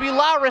 That's going to be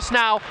Loris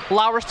now.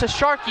 Loris to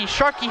Sharkey.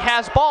 Sharkey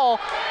has ball.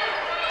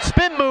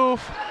 Spin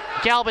move.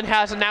 Galvin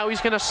has it now.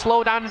 He's going to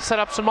slow down and set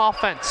up some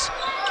offense.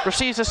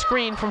 Receives a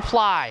screen from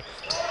Fly.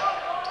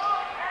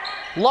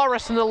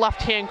 Loris in the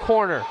left-hand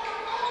corner.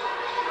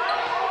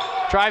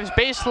 Drives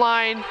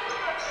baseline.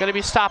 Going to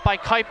be stopped by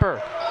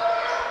Kuiper.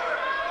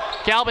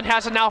 Galvin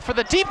has it now for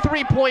the deep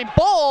three-point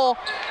ball.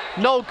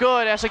 No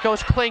good as it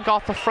goes clink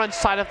off the front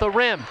side of the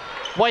rim.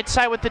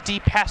 Whiteside with the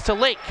deep pass to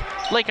Lake.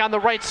 Lake on the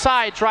right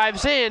side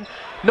drives in.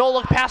 No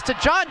look pass to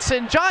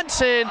Johnson.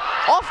 Johnson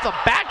off the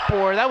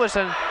backboard. That was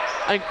an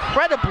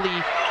incredibly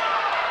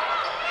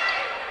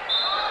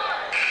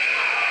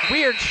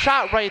weird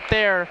shot right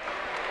there,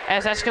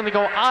 as that's going to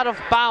go out of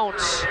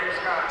bounds.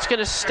 It's going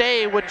to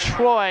stay with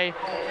Troy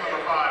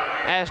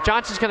as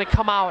Johnson's going to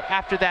come out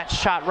after that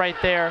shot right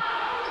there.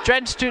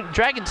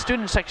 Dragon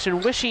student section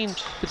wishing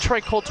the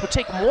Troy Colts would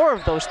take more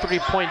of those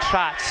three-point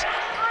shots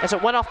as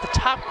it went off the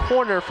top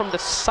corner from the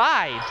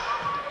side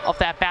of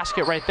that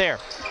basket right there.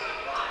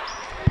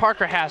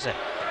 Parker has it.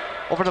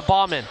 Over to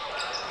Bauman.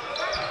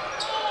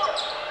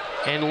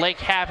 And Lake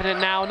having it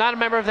now. Not a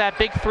member of that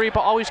big three, but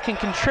always can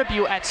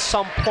contribute at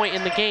some point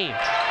in the game.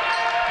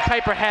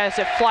 Kuiper has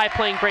it. Fly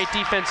playing great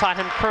defense on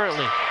him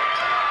currently.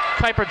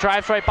 Kuiper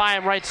drives right by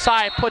him, right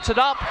side, puts it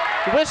up.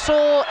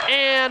 Whistle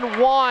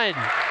and 1.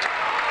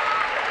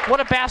 What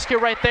a basket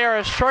right there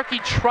as Sharkey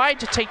tried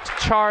to take the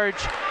charge.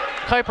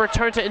 Kuiper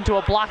turns it into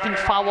a blocking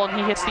foul and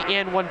he hits the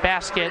and one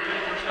basket,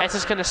 as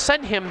it's going to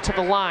send him to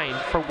the line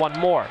for one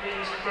more.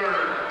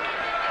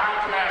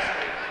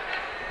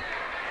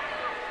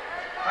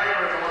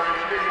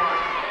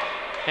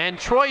 And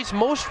Troy's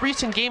most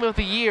recent game of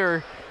the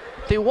year,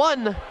 they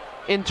won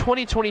in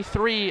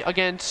 2023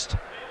 against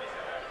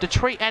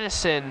Detroit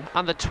Edison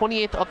on the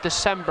 28th of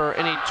December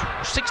in a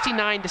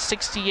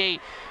 69-68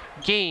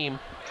 game.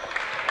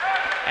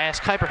 As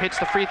Kuiper hits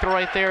the free throw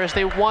right there, as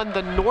they won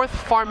the North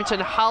Farmington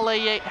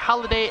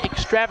Holiday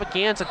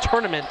Extravaganza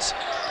tournament.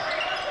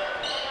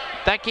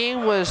 That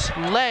game was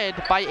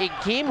led by a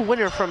game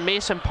winner from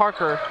Mason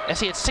Parker, as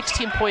he had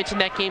 16 points in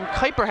that game.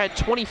 Kuiper had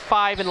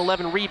 25 and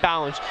 11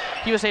 rebounds.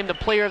 He was named the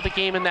player of the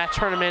game in that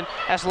tournament,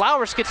 as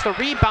Lowers gets the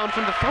rebound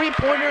from the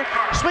three-pointer,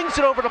 swings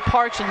it over to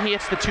Parks, and he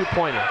hits the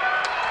two-pointer.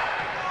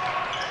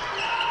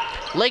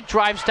 Lake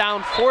drives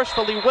down,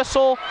 forcefully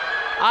whistle,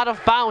 out of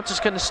bounds, is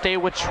going to stay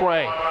with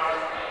Troy.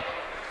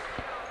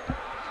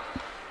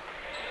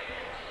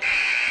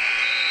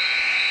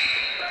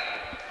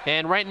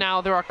 And right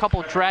now there are a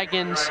couple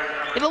Dragons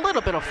in a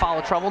little bit of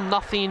foul trouble,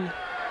 nothing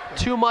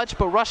too much,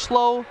 but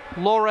Rushlow,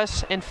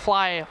 Loris, and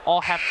Fly all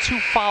have 2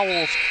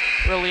 fouls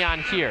early on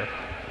here.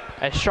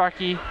 As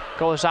Sharkey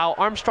goes out,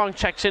 Armstrong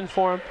checks in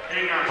for him.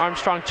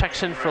 Armstrong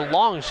checks in for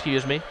Long,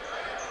 excuse me.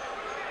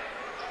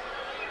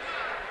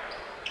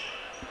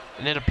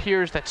 And it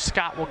appears that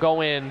Scott will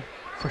go in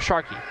for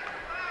Sharkey.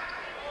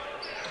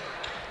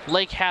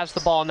 Lake has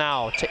the ball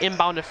now to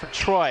inbound it for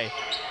Troy.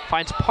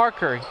 Finds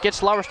Parker,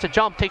 gets Lowers to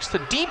jump, takes the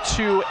deep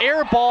 2,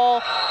 air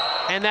ball,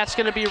 and that's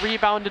going to be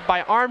rebounded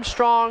by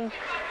Armstrong.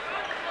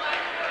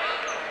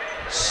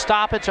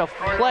 Stoppage of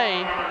play,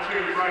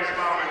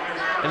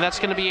 and that's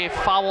going to be a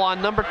foul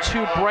on number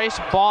 2, Bryce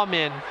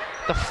Bauman,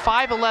 the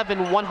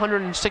 5'11",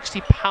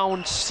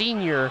 160-pound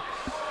senior,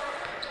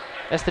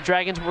 as the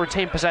Dragons will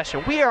retain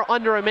possession. We are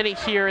under a minute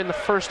here in the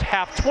first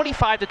half.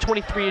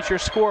 25-23 is your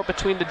score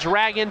between the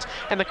Dragons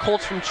and the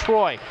Colts from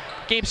Troy.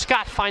 Gabe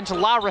Scott finds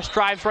Lowers,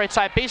 drives right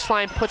side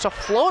baseline, puts a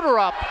floater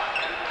up.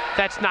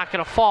 That's not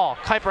going to fall.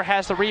 Kuiper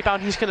has the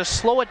rebound. He's going to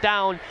slow it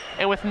down,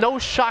 and with no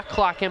shot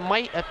clock, it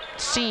might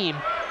seem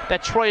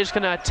that Troy is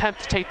going to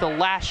attempt to take the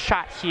last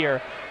shot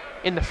here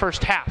in the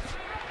first half.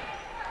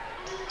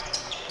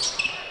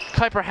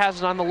 Kuiper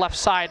has it on the left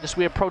side as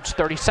we approach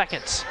 30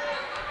 seconds.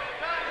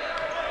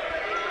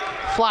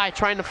 Fly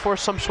trying to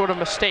force some sort of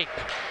mistake.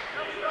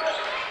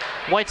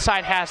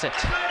 Whiteside has it.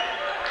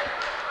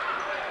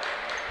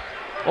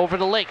 Over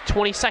to Lake,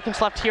 20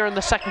 seconds left here in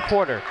the second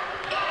quarter.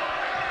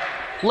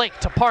 Lake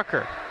to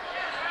Parker.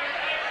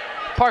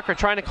 Parker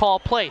trying to call a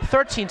play,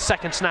 13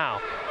 seconds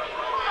now.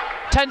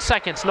 10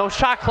 seconds, no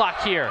shot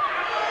clock here.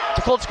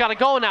 The Colts got to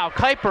go now.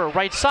 Kuiper,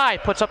 right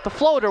side, puts up the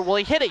floater. Will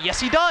he hit it? Yes,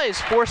 he does.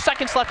 4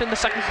 seconds left in the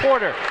second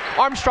quarter.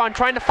 Armstrong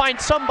trying to find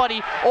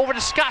somebody. Over to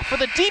Scott for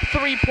the deep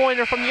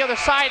three-pointer from the other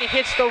side. It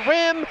hits the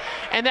rim,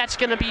 and that's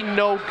going to be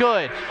no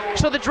good.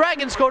 So the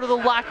Dragons go to the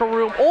locker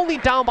room, only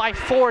down by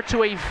 4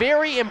 to a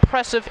very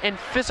impressive and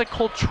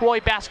physical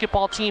Troy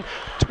basketball team.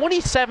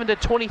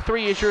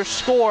 27-23 is your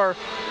score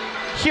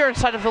here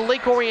inside of the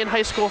Lake Orion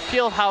High School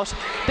Fieldhouse.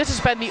 This has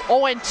been the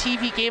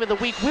ONTV Game of the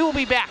Week. We will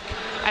be back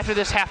after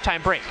this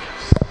halftime break.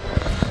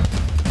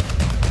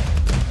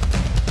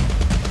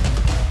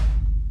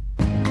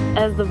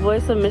 As the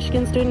voice of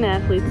Michigan student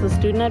athletes, the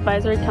Student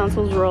Advisory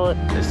Council's role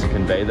is to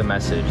convey the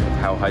message of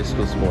how high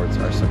school sports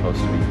are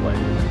supposed to be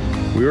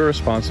played. We are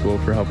responsible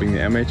for helping the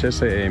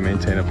MHSAA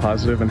maintain a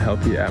positive and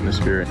healthy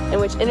atmosphere in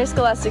which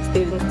interscholastic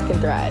students can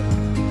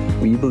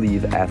thrive. We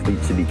believe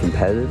athletes should be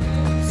competitive,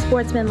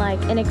 sportsmanlike,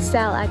 and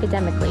excel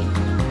academically.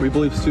 We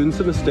believe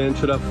students in the stand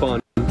should have fun,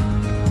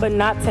 but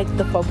not take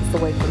the focus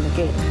away from the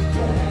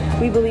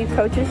game. We believe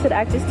coaches should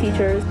act as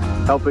teachers,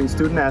 helping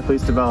student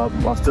athletes develop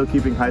while still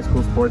keeping high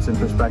school sports in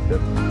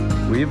perspective.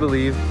 We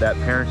believe that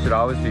parents should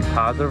always be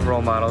positive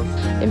role models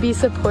and be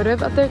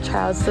supportive of their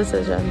child's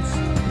decisions.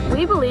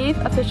 We believe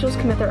officials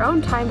commit their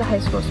own time to high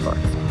school sports,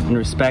 and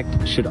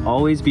respect should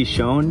always be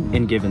shown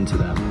and given to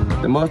them.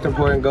 The most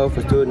important goal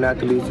for student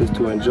athletes is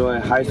to enjoy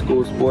high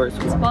school sports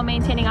while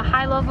maintaining a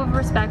high level of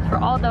respect for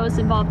all those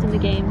involved in the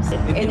games.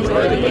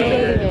 Enjoy the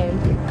game.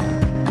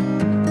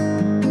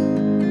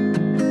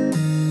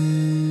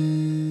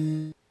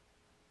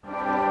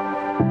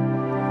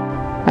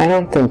 I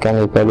don't think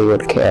anybody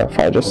would care if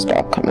I just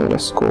stopped coming to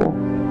school.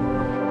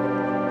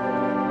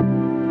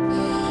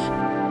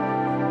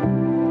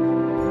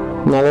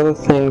 None of the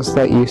things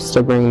that used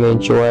to bring me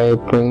joy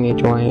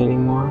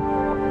anymore.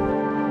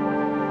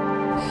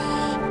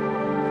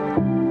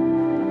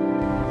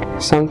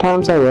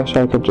 Sometimes I wish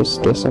I could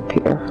just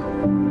disappear.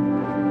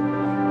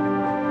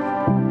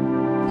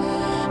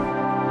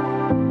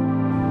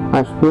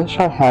 I wish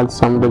I had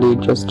somebody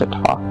just to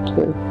talk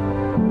to.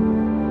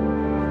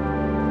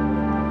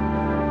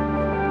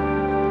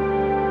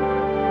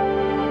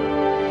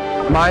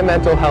 My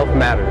mental health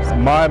matters.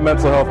 My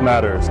mental health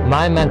matters.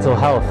 My mental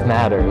health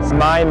matters.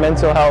 My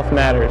mental health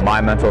matters.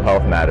 My mental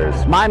health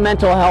matters. My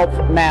mental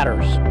health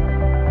matters.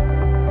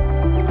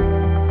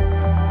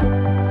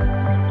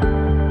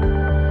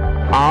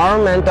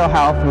 Our mental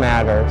health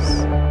matters.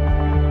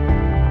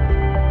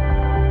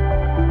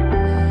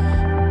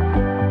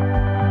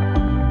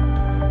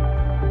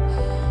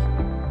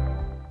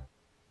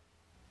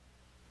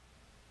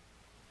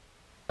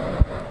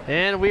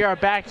 And we are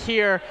back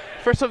here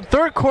for some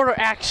third quarter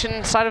action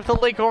inside of the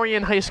Lake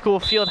Orion High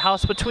School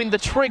Fieldhouse between the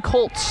Troy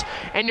Colts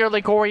and your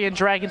Lake Orion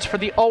Dragons for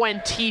the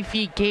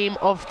ONTV Game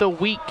of the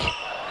Week.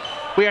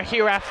 We are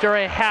here after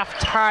a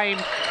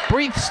halftime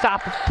brief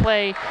stop of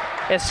play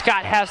as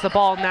Scott has the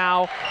ball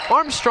now.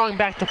 Armstrong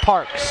back to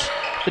Parks.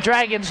 The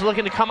Dragons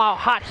looking to come out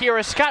hot here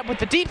as Scott with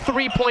the deep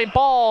three-point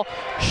ball.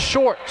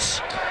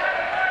 Shorts.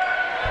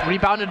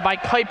 Rebounded by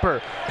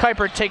Kuiper.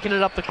 Kuiper taking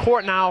it up the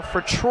court now for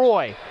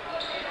Troy.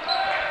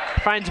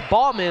 Finds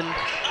Ballman.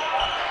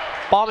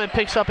 Ballman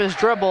picks up his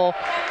dribble.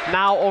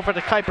 Now over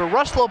to Kuiper.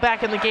 Russell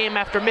back in the game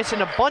after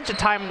missing a bunch of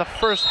time in the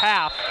first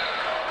half.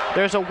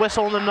 There's a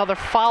whistle and another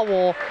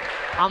foul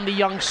on the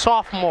young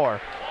sophomore.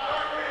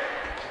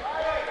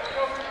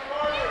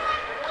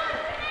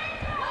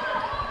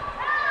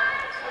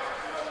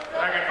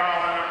 Second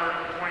foul on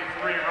number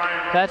 23,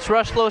 Ryan. That's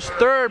Russlow's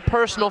third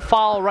personal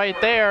foul right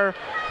there,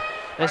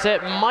 as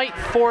it might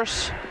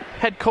force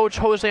head coach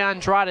Jose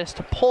Andrades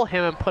to pull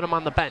him and put him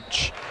on the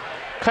bench.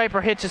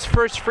 Kuiper hits his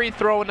first free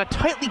throw in a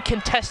tightly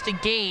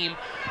contested game.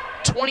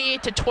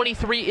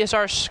 28-23 is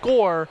our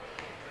score,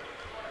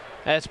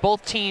 as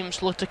both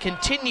teams look to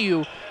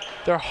continue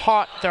their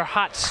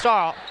hot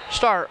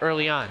start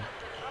early on.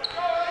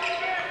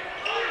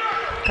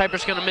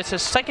 Kuiper's going to miss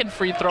his second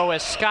free throw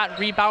as Scott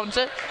rebounds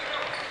it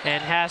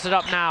and has it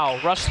up now.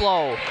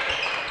 Russell.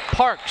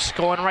 Parks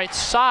going right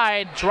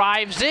side,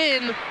 drives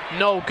in,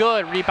 no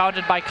good,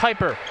 rebounded by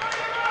Kuiper.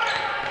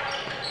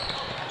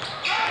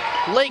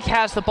 Lake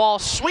has the ball,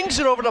 swings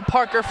it over to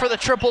Parker for the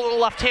triple in the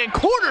left-hand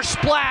corner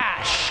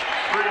splash.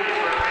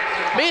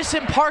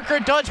 Mason Parker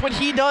does what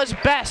he does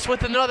best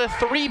with another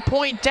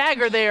three-point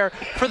dagger there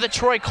for the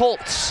Troy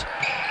Colts.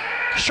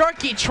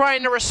 Sharkey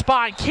trying to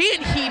respond.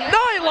 Can he?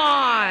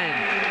 Nylon!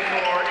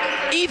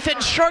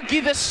 Ethan Sharkey,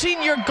 the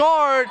senior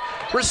guard,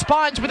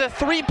 responds with a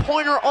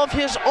three-pointer of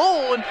his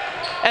own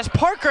as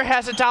Parker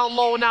has it down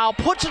low now,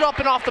 puts it up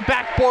and off the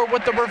backboard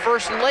with the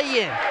reverse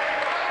lay-in.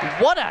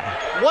 What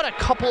a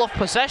couple of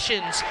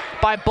possessions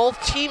by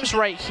both teams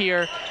right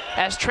here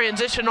as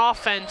transition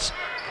offense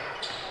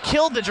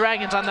killed the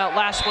Dragons on that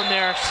last one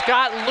there.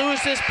 Scott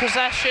loses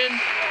possession,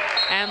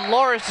 and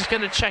Loris is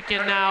going to check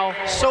in now.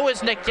 So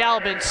is Nick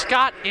Galvin.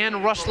 Scott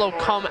and Russell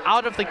come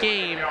out of the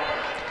game.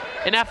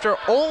 And after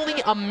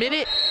only a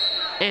minute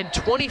and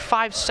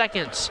 25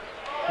 seconds,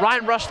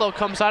 Ryan Russell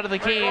comes out of the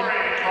game.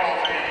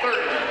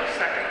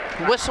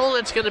 Whistle,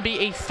 and it's going to be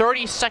a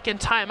 30-second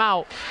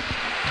timeout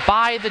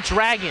by the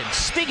Dragons.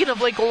 Speaking of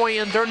Lake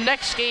Orion, their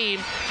next game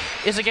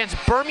is against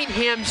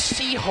Birmingham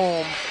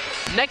Seaholm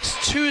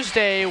next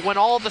Tuesday when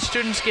all the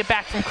students get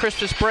back from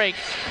Christmas break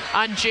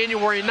on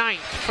January 9th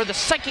for the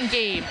second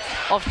game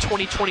of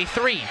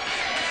 2023.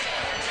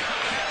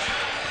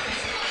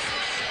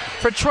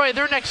 For Troy,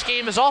 their next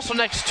game is also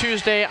next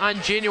Tuesday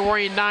on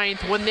January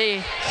 9th when they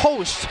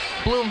host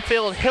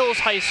Bloomfield Hills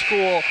High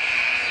School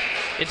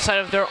inside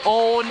of their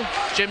own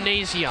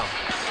gymnasium.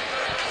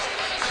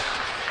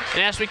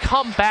 And as we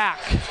come back,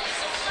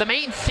 the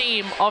main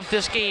theme of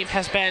this game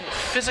has been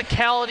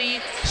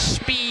physicality,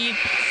 speed,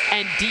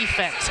 and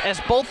defense,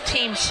 as both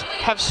teams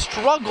have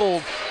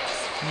struggled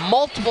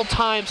multiple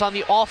times on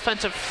the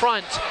offensive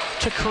front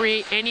to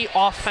create any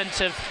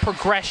offensive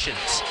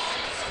progressions.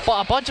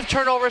 But a bunch of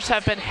turnovers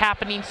have been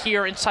happening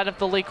here inside of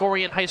the Lake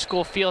Orion High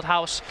School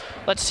Fieldhouse.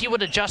 Let's see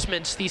what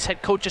adjustments these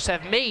head coaches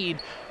have made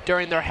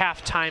during their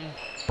halftime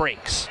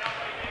breaks.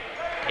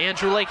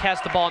 Andrew Lake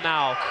has the ball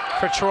now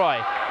for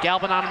Troy.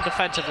 Galvin on him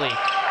defensively.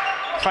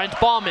 Finds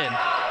Ballman.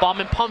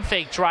 Ballman pump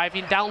fake,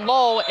 driving down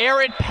low.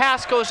 Arid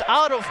pass goes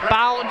out of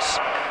bounds.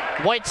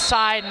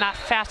 Whiteside not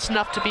fast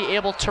enough to be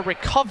able to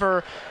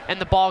recover, and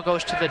the ball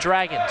goes to the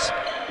Dragons.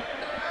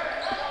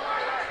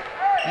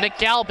 Nick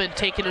Galvin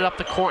taking it up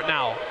the court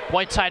now.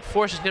 Whiteside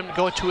forces him to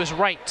go to his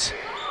right.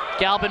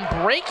 Galvin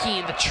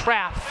breaking the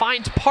trap,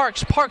 finds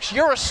Parks. Parks,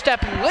 you're a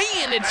step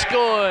lay-in, it's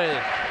good.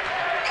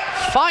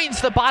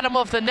 Finds the bottom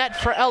of the net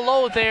for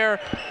LO there,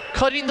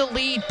 cutting the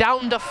lead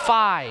down to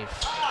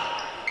 5.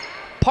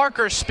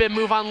 Parker's spin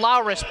move on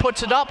Lauris,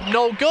 puts it up,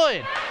 no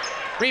good.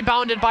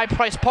 Rebounded by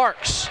Price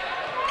Parks.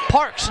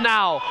 Parks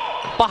now,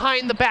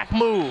 behind the back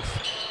move.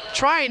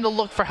 Trying to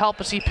look for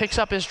help as he picks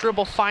up his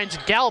dribble, finds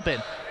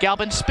Galvin.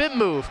 Galvin spin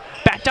move,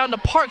 back down to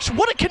Parks.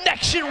 What a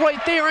connection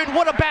right there, and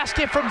what a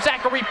basket from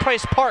Zachary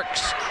Price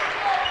Parks.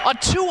 A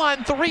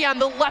 2-on-3 on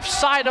the left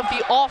side of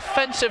the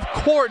offensive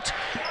court,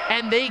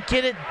 and they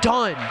get it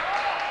done.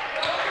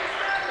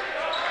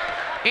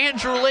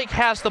 Andrew Lake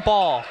has the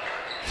ball,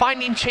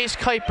 finding Chase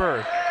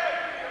Kuiper.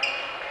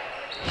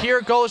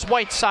 Here goes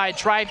Whiteside,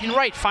 driving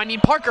right, finding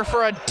Parker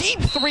for a deep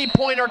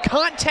three-pointer,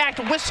 contact,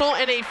 whistle,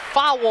 and a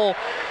foul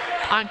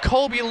on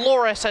Kobe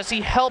Loris as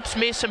he helps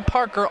Mason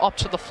Parker up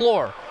to the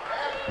floor.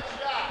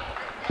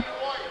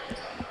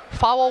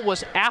 Foul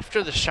was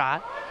after the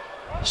shot.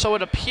 So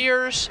it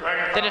appears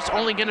that it's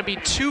only going to be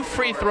 2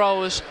 free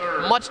throws,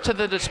 much to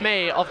the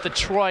dismay of the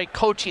Troy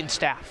coaching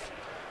staff.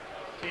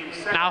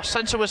 Now,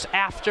 since it was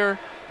after,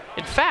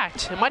 in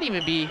fact, it might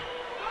even be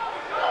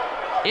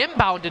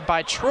inbounded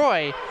by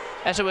Troy,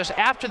 as it was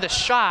after the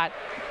shot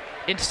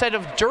instead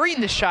of during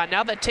the shot.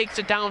 Now that takes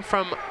it down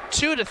from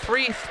 2 to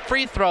 3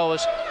 free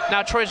throws.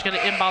 Now Troy's going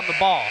to inbound the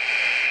ball.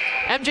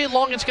 MJ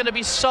Long is going to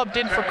be subbed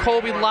in for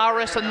Kobe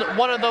Lauris, and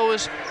one of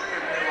those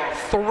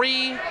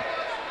 3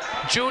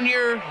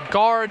 junior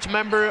guards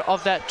member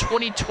of that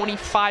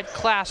 2025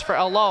 class for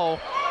LO.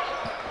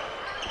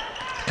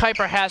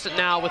 Kuiper has it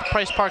now with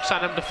Price Parks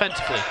on him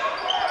defensively.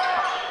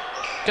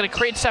 Going to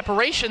create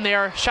separation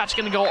there. Shot's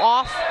going to go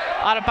off,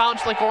 out of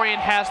bounds. Lake Orion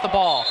has the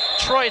ball.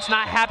 Troy is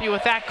not happy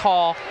with that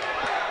call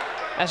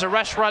as a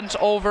rush runs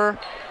over.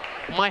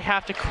 Might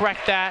have to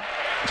correct that.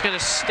 It's going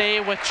to stay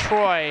with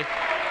Troy,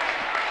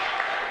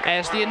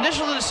 as the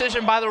initial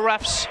decision by the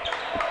refs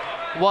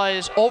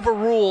was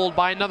overruled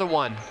by another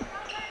one.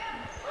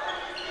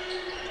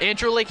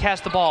 Andrew Lake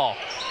has the ball.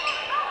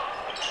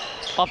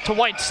 Up to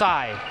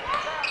Whiteside.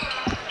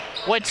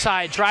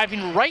 Whiteside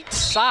driving right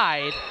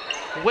side.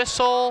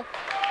 Whistle.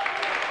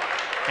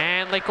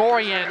 And Lake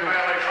Orion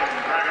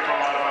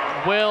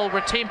will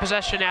retain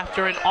possession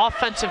after an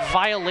offensive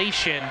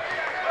violation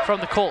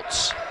from the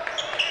Colts.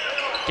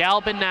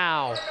 Galvin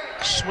now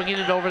swinging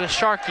it over to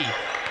Sharkey.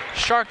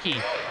 Sharkey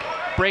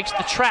breaks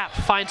the trap,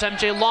 finds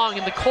MJ Long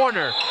in the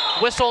corner.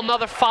 Whistle,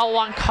 another foul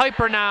on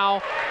Kuiper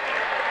now.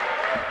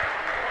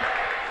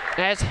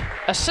 As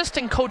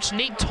assistant coach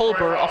Nate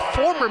Tolber, a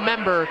former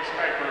member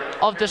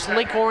of this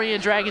Lake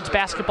Orion Dragons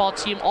basketball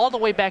team all the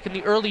way back in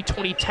the early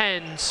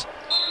 2010s,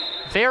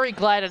 very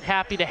glad and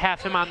happy to have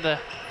him on the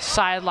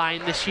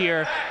sideline this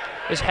year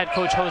as head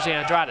coach Jose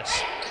Andrades.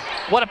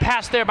 What a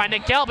pass there by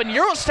Nick Galvin.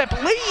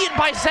 Eurostep lead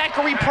by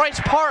Zachary Price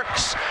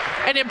Parks.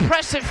 An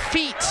impressive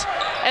feat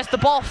as the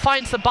ball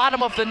finds the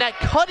bottom of the net,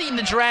 cutting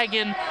the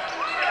Dragon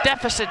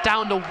deficit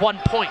down to 1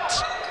 point.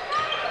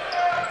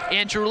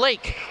 Andrew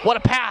Lake, what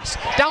a pass.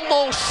 Down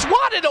low,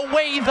 swatted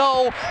away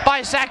though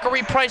by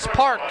Zachary Price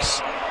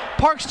Parks.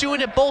 Parks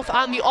doing it both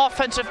on the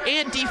offensive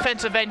and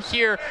defensive end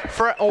here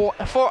for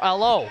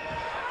LO.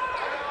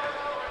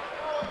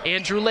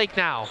 Andrew Lake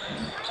now.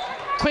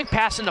 Quick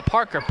pass into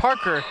Parker.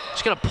 Parker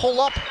is going to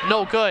pull up,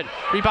 no good.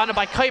 Rebounded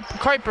by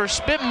Kuiper,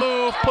 spin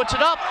move, puts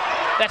it up.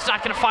 That's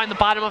not going to find the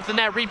bottom of the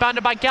net.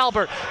 Rebounded by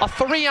Galbert. A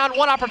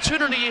 3-on-1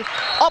 opportunity,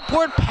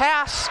 upward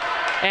pass.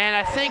 And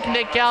I think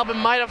Nick Galvin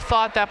might have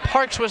thought that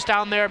Parks was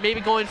down there, maybe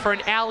going for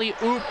an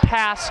alley-oop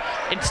pass.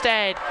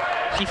 Instead,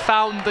 he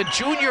found the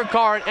junior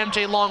guard,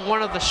 MJ Long,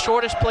 one of the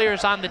shortest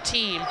players on the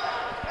team,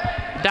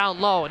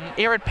 down low. An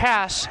errant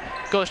pass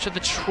goes to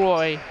the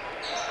Troy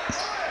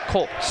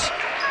Colts.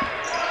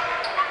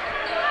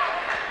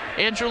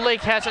 Andrew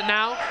Lake has it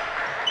now,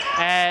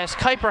 as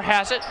Kuiper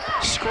has it.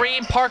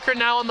 Screen, Parker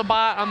now on the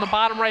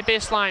bottom right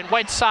baseline.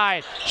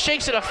 Whiteside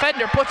shakes it, a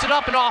fender, puts it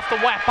up and off the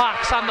wet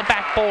box on the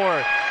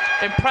backboard.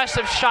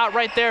 Impressive shot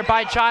right there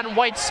by John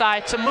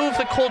Whiteside to move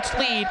the Colts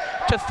lead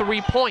to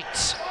 3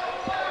 points.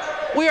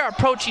 We are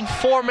approaching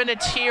 4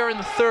 minutes here in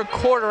the third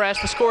quarter as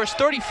the score is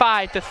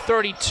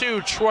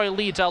 35-32. Troy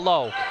leads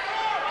LO.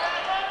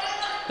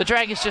 The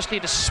Dragons just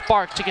need a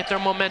spark to get their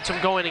momentum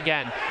going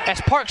again.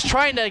 As Parks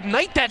trying to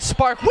ignite that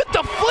spark with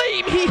the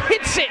flame, he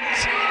hits it.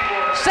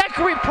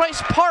 Zachary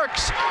Price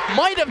Parks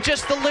might have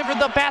just delivered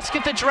the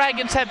basket the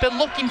Dragons have been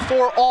looking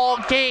for all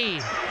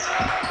game,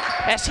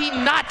 as he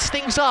knots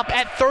things up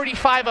at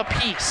 35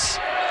 apiece.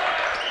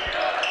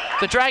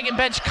 The Dragon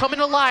bench coming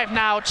alive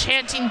now,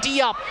 chanting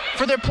D up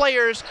for their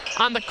players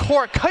on the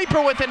court.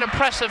 Kuiper with an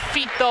impressive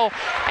feat though,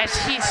 as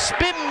he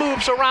spin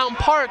moves around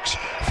Parks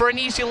for an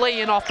easy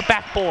lay-in off the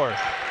backboard.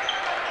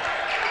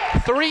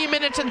 3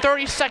 minutes and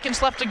 30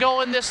 seconds left to go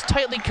in this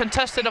tightly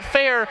contested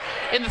affair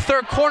in the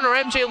third quarter.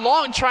 MJ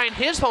Long trying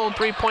his own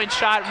three-point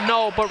shot,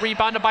 no, but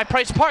rebounded by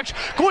Price Parks.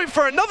 Going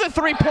for another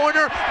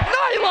three-pointer,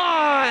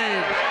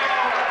 nylon!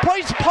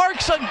 Price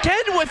Parks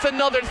again with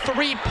another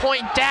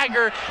three-point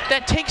dagger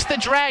that takes the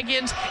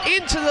Dragons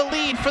into the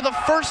lead for the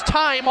first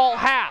time all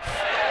half.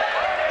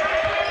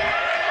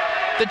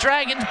 The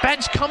Dragons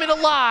bench coming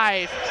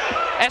alive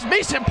as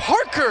Mason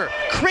Parker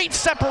creates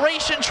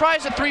separation,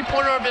 tries a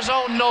three-pointer of his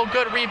own, no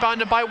good.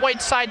 Rebounded by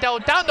Whiteside,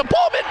 down to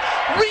Bowman,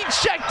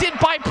 rejected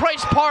by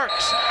Price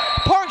Parks.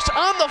 Parks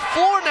on the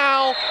floor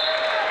now,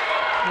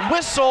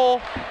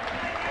 whistle.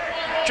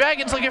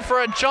 Dragons looking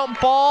for a jump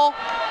ball.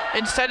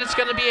 Instead, it's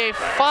going to be a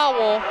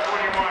foul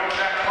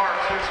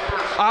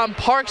on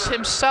Parks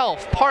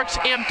himself. Parks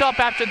amped up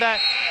after that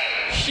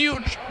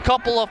huge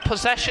couple of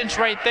possessions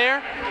right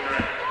there,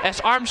 as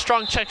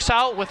Armstrong checks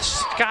out with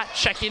Scott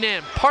checking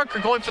in. Parker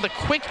going for the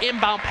quick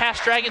inbound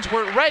pass. Dragons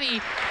weren't ready,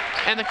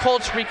 and the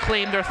Colts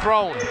reclaimed their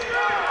throne.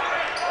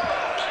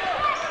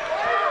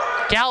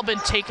 Galvin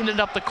taking it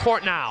up the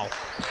court now,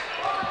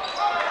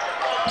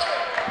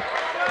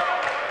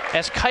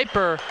 as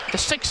Kuiper, the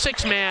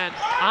 6'6" man,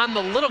 on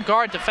the little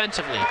guard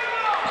defensively.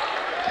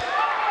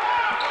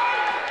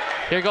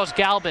 Here goes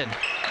Galvin.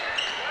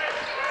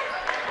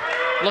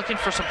 Looking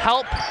for some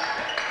help.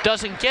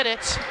 Doesn't get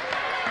it.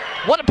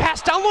 What a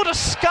pass down low to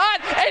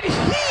Scott, and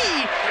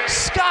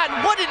Scott,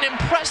 what an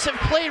impressive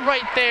play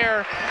right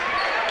there.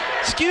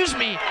 Excuse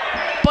me,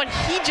 but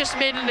he just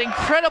made an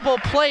incredible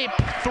play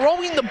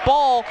throwing the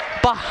ball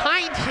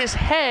behind his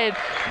head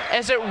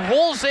as it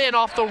rolls in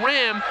off the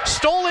rim.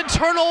 Stolen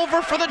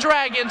turnover for the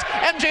Dragons.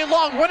 MJ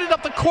Long running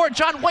up the court.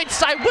 John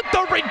Whiteside with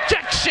the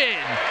rejection.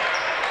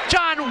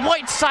 John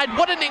Whiteside,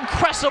 what an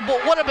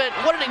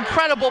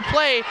incredible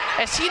play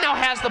as he now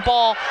has the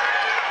ball.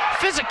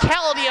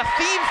 Physicality, a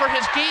theme for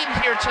his game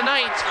here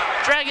tonight.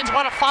 Dragons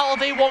want to foul,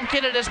 they won't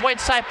get it as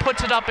Whiteside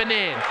puts it up and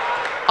in.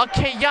 A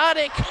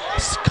chaotic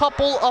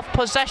couple of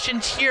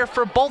possessions here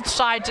for both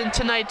sides in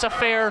tonight's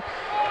affair,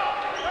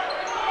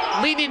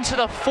 leading to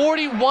the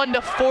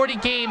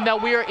 41-40 game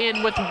that we are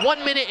in with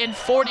 1 minute and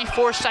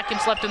 44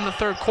 seconds left in the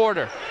third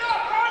quarter.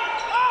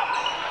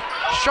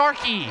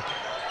 Sharkey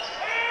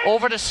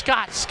over to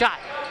Scott. Scott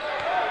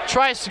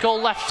tries to go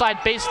left side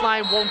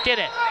baseline, won't get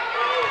it.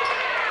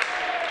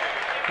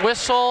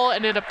 Whistle,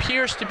 and it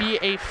appears to be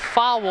a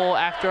foul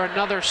after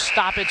another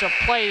stoppage of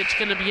play. It's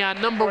going to be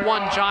on number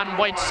 1, John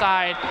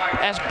Whiteside.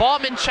 As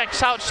Bauman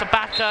checks out,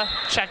 Sabaka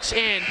checks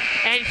in.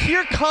 And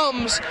here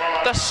comes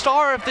the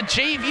star of the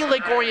JV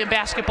Lake Orion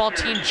basketball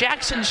team,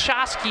 Jackson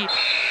Shosky,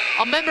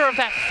 a member of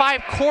that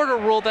 5-quarter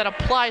rule that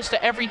applies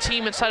to every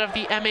team inside of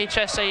the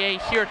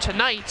MHSAA here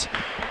tonight.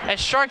 As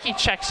Sharkey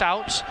checks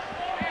out,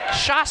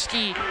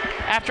 Shosky,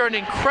 after an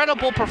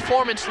incredible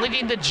performance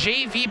leading the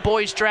JV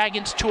boys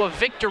Dragons to a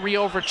victory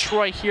over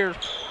Troy here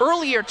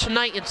earlier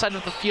tonight inside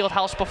of the field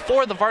house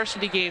before the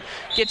varsity game,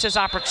 gets his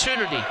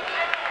opportunity.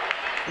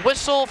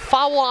 Whistle,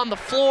 foul on the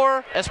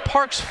floor as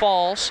Parks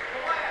falls.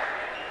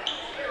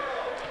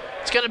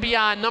 It's going to be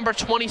on number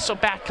 20,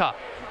 Sabaka.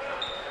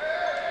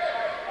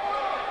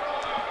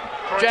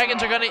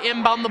 Dragons are going to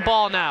inbound the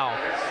ball now.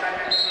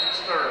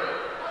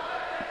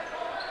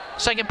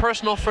 Second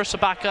personal for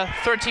Sabaka,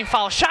 13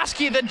 foul.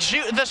 Shosky,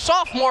 the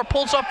sophomore,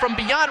 pulls up from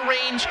beyond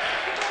range.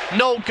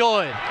 No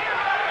good.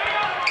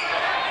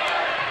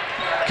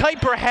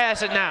 Kuiper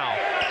has it now.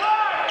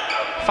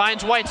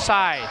 Finds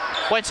Whiteside.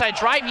 Whiteside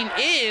driving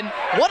in.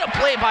 What a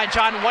play by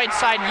John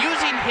Whiteside,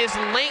 using his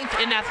length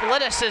and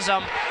athleticism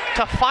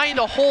to find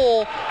a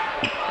hole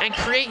and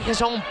create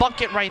his own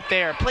bucket right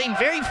there. Playing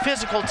very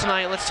physical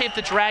tonight. Let's see if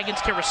the Dragons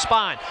can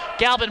respond.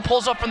 Galvin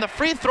pulls up from the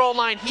free throw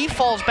line. He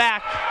falls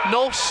back.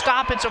 No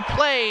stoppage of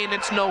play, and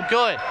it's no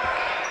good.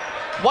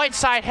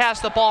 Whiteside has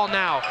the ball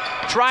now.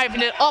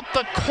 Driving it up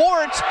the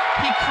court.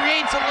 He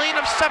creates a lane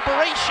of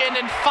separation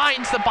and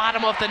finds the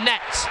bottom of the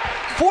net.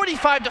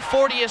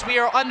 45-40 as we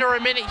are under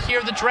a minute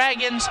here. The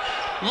Dragons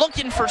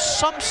looking for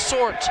some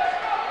sort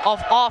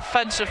of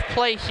offensive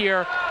play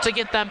here to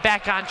get them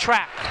back on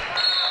track.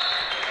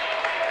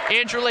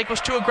 Andrew Lake was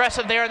too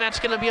aggressive there, and that's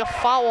going to be a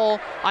foul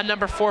on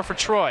number 4 for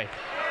Troy.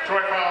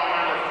 Troy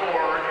foul number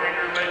 4,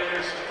 Andrew Lake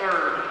is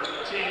third,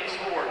 team's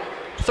fourth.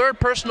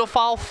 Third personal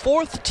foul,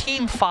 4th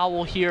team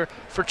foul here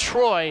for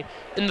Troy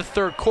in the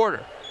third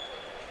quarter.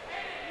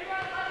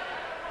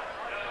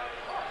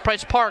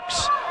 Price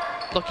Parks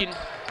looking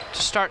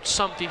to start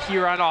something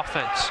here on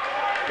offense.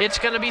 It's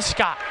going to be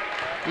Scott.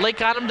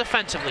 Lake on him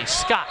defensively.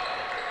 Scott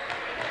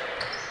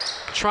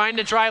trying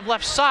to drive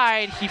left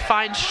side. He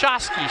finds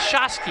Shosky.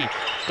 Shosky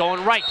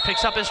going right,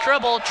 picks up his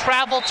dribble.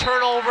 Travel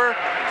turnover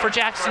for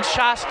Jackson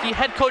Shosky.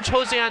 Head coach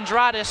Jose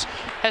Andrades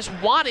has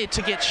wanted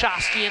to get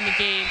Shosky in the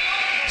game,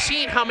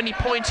 seeing how many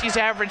points he's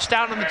averaged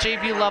down on the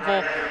JV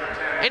level.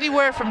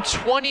 Anywhere from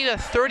 20 to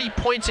 30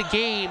 points a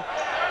game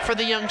for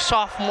the young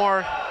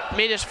sophomore.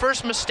 Made his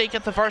first mistake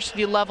at the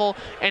varsity level,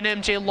 and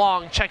MJ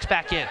Long checks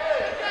back in.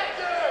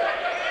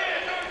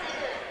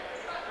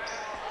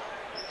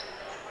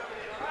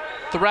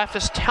 The ref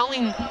is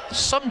telling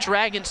some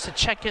Dragons to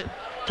tuck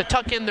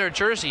in their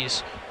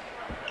jerseys.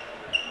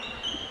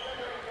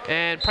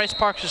 And Price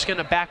Parks is going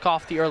to back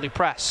off the early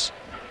press.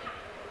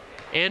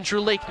 Andrew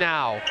Lake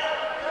now.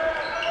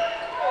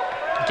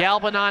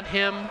 Galvin on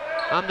him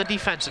on the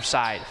defensive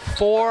side.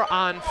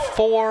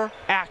 4-on-4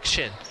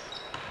 action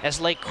as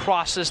Lake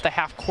crosses the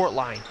half-court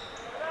line.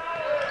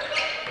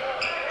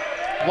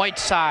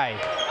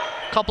 Whiteside.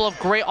 A couple of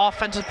great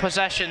offensive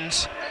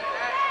possessions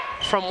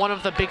from one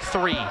of the big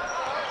 3.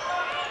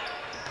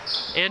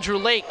 Andrew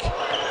Lake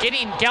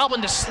getting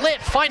Galvin to slip,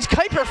 finds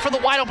Kuiper for the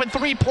wide open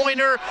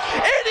 3-pointer,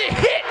 and it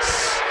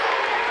hits!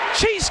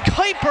 Chase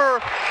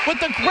Kuiper with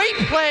the great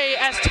play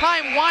as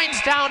time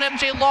winds down.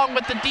 MJ Long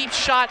with the deep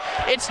shot.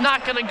 It's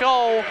not going to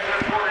go.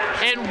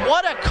 And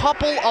what a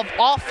couple of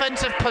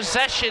offensive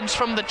possessions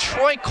from the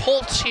Troy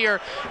Colts here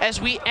as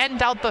we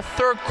end out the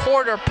third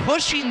quarter,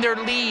 pushing their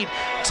lead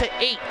to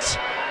 8.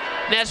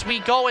 And as we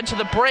go into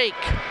the break,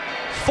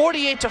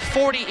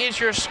 48-40 is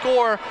your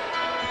score.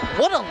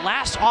 What a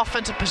last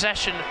offensive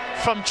possession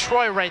from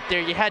Troy right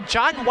there. You had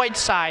John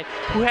Whiteside,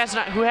 who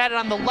had it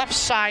on the left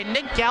side.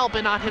 Nick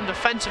Galvin on him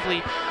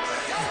defensively.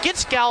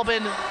 Gets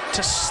Galvin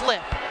to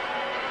slip.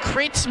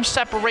 Creates some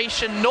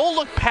separation.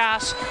 No-look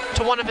pass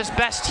to one of his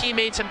best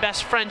teammates and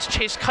best friends,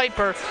 Chase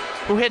Kuiper,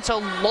 who hits a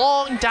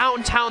long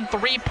downtown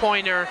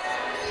 3-pointer.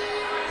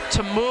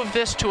 to move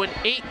this to an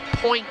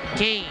 8-point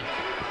game.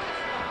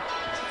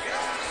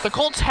 The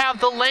Colts have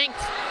the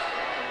length.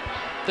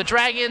 The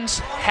Dragons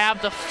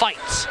have the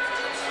fight.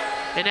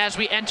 And as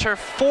we enter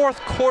fourth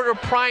quarter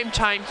prime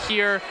time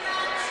here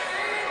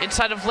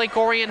inside of Lake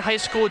Orion High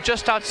School,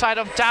 just outside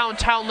of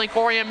downtown Lake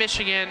Orion,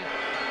 Michigan,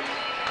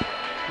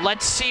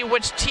 let's see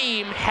which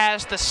team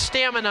has the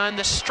stamina and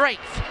the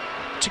strength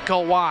to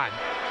go on.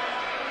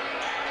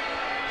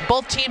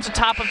 Both teams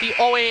atop of the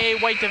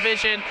OAA White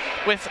Division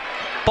with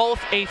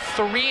both a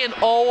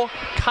 3-0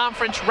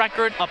 conference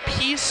record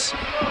apiece.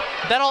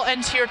 That all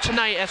ends here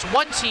tonight as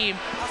one team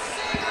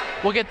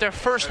will get their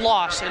first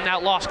loss in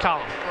that loss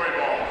column.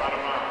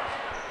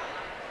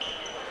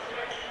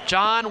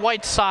 John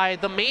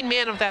Whiteside, the main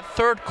man of that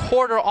third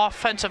quarter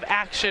offensive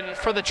action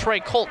for the Troy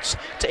Colts,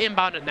 to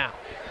inbound it now.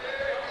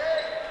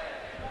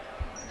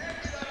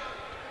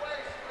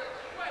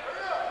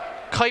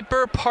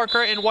 Kuiper,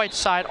 Parker, and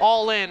Whiteside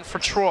all in for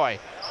Troy.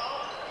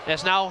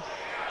 As now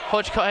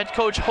head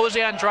coach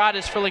Jose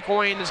Andrade for Lake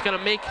Orion is going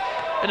to make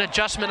an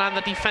adjustment on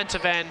the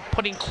defensive end,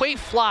 putting Quay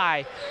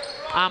Fly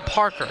on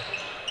Parker.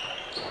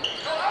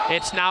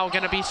 It's now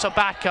going to be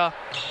Sabatka,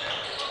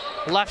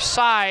 left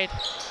side,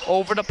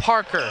 over to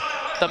Parker,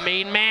 the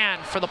main man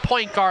for the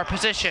point guard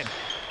position.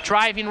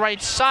 Driving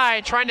right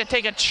side, trying to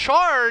take a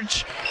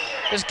charge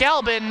is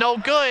Galvin, no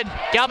good.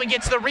 Galvin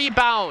gets the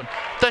rebound.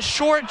 The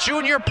short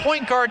junior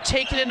point guard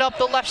taking it up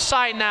the left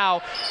side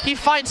now. He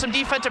finds some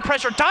defensive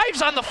pressure,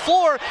 dives on the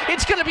floor.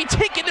 It's going to be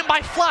taken in by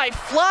Fly.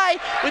 Fly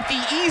with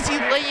the easy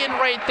lay-in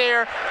right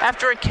there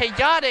after a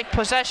chaotic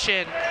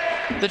possession.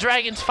 The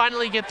Dragons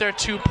finally get their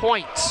 2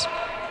 points.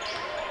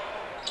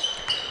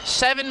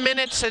 7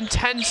 minutes and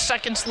 10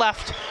 seconds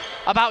left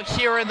about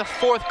here in the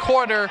fourth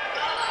quarter.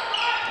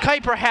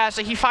 Kuiper has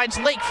it. He finds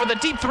Lake for the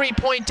deep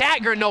three-point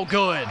dagger. No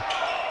good.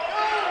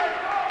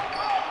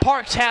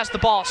 Parks has the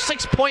ball.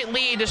 6-point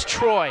lead is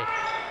Troy.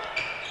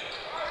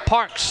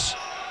 Parks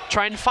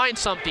trying to find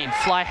something.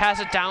 Fly has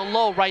it down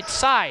low, right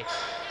side.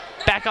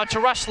 Back out to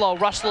Ruslow.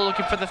 Ruslow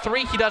looking for the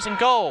three. He doesn't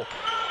go.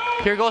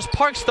 Here goes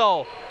Parks,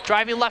 though.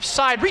 Driving left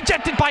side,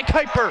 rejected by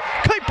Kuiper.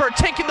 Kuiper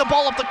taking the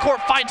ball up the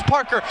court, finds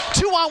Parker.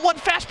 2-on-1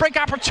 fast break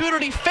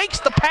opportunity,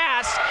 fakes the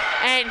pass,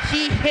 and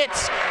he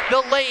hits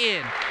the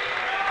lay-in.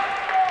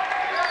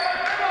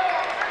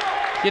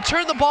 You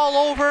turn the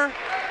ball over,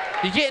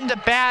 you get into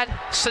bad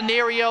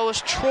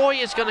scenarios. Troy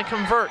is going to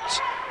convert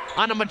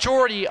on a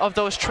majority of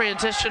those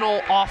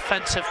transitional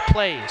offensive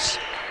plays.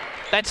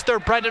 That's their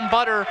bread and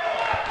butter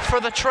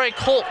for the Troy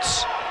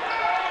Colts.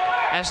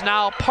 As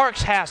now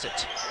Parks has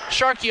it.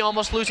 Sharkey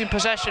almost losing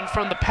possession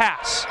from the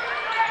pass.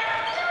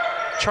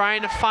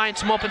 Trying to find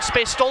some open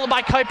space, stolen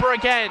by Kuiper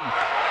again.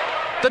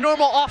 The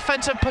normal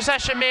offensive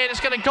possession man is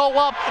going to go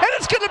up, and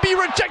it's going to be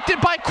rejected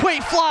by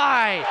Quay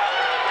Fly.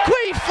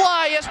 Quay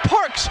Fly as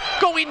Parks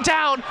going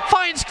down,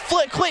 finds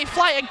Quay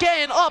Fly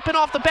again, up and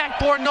off the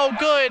backboard, no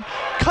good.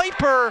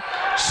 Kuiper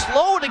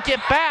slow to get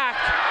back,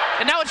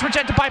 and now it's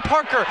rejected by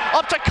Parker.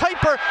 Up to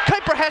Kuiper.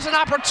 Kuiper has an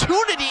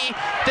opportunity.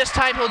 This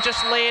time he'll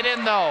just lay it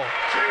in though.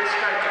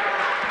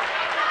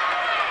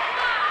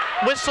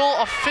 Whistle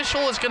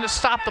official is going to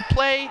stop the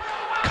play.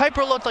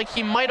 Kuiper looked like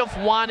he might have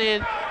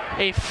wanted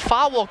a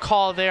foul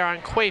call there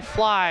on Quay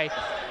Fly.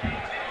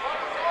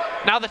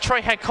 Now the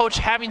Troy head coach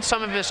having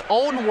some of his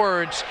own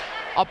words,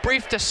 a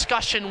brief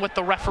discussion with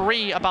the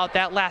referee about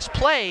that last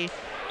play.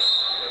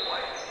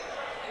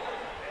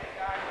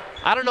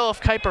 I don't know if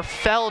Kuiper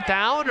fell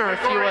down or if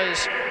he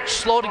was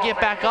slow to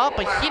get back up,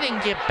 but he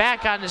didn't get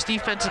back on his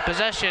defensive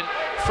possession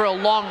for a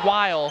long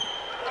while.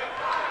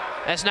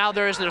 As now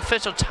there is an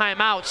official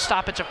timeout,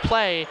 stoppage of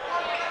play,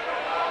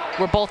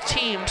 where both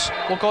teams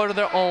will go to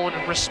their own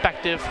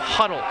respective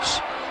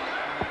huddles.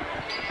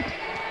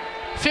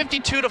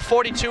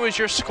 52-42 is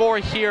your score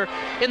here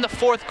in the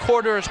fourth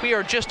quarter, as we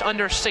are just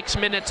under 6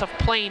 minutes of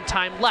playing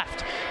time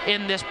left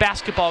in this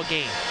basketball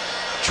game.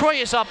 Troy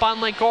is up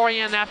on Lake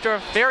Orion after a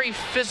very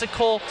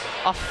physical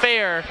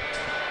affair.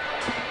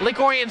 Lake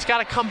Orion's got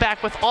to come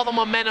back with all the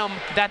momentum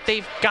that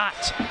they've got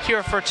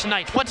here for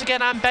tonight. Once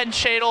again, I'm Ben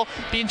Shadle,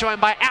 being joined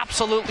by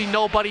absolutely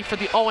nobody for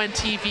the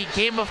ONTV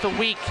Game of the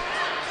Week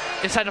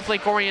inside of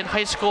Lake Orion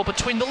High School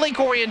between the Lake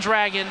Orion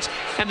Dragons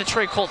and the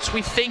Troy Colts.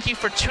 We thank you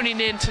for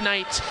tuning in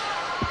tonight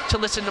to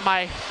listen to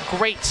my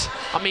great,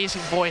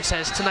 amazing voice,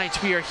 as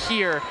tonight we are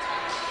here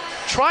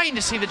trying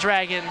to see the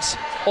Dragons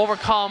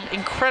overcome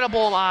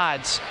incredible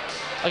odds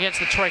against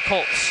the Troy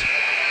Colts.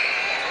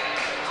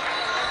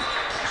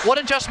 What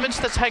adjustments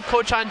does head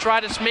coach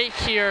Andrade make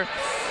here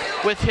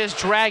with his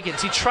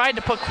Dragons? He tried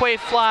to put Quay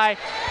Fly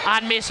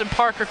on Mason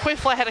Parker. Quay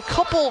Fly had a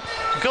couple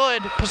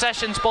good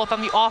possessions both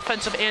on the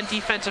offensive and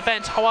defensive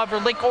ends. However,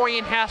 Lake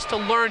Orion has to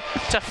learn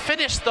to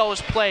finish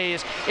those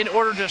plays in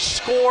order to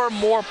score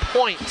more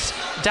points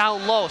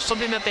down low,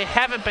 something that they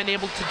haven't been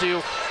able to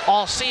do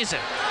all season.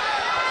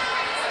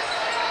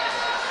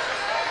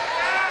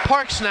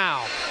 Parks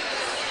now,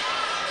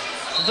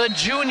 the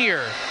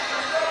junior,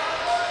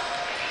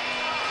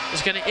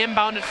 is going to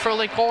inbound it for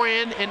Lake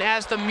Orion, and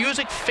as the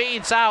music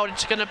fades out,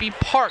 it's going to be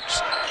Parks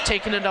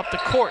taking it up the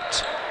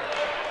court.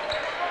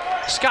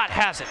 Scott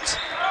has it.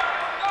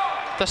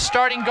 The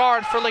starting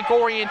guard for Lake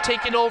Orion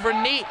taking over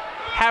Nate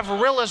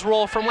Havrilla's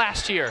role from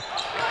last year.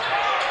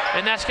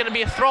 And that's going to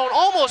be a thrown,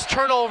 almost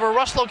turnover.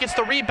 Russell gets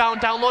the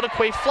rebound, down low to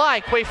Quay Fly.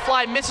 Quay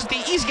Fly misses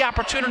the easy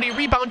opportunity,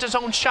 rebounds his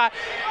own shot.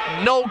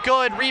 No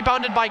good,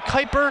 rebounded by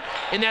Kuiper,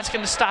 and that's going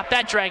to stop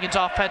that Dragons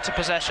offensive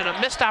possession. A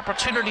missed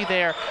opportunity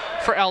there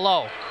for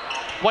LO.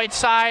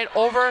 Whiteside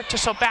over to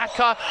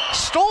Sobaka,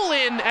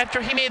 stolen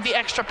after he made the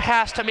extra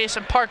pass to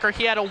Mason Parker.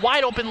 He had a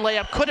wide open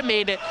layup, could have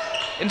made it.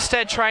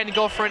 Instead, trying to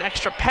go for an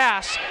extra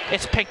pass,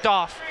 it's picked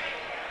off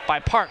by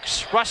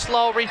Parks.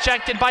 Ruslow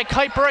rejected by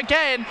Kuiper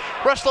again.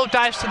 Ruslow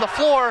dives to the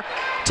floor,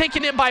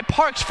 taken in by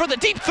Parks for the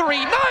deep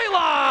three.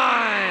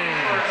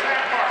 Nylon!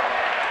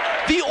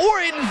 The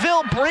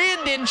Orionville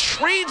Brandon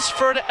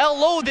transferred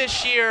LO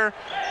this year.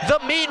 The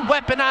main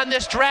weapon on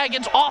this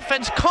Dragons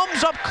offense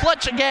comes up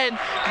clutch again.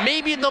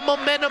 Maybe the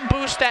momentum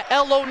boost that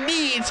LO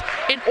needs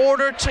in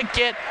order to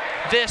get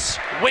this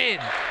win.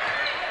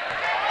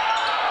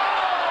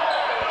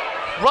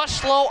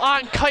 Ruslow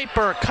on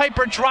Kuiper.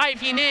 Kuiper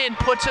driving in,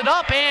 puts it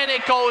up, and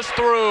it goes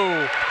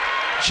through.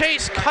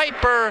 Chase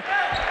Kuiper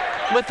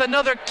with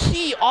another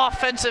key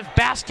offensive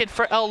basket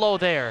for LO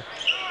there.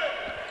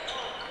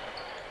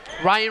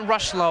 Ryan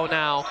Ruslow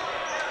now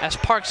as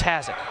Parks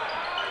has it.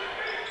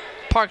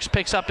 Parks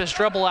picks up his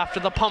dribble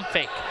after the pump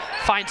fake.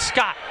 Finds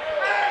Scott.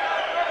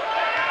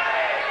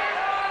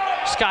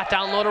 Scott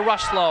down low to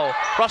Ruslow.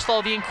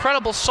 Ruslow, the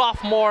incredible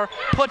sophomore,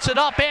 puts it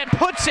up and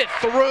puts it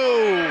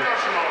through.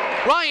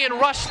 Ryan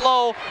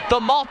Ruslow, the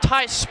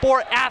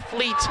multi-sport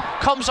athlete,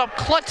 comes up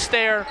clutch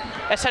there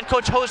as head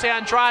coach Jose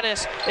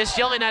Andrades is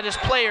yelling at his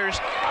players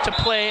to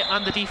play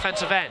on the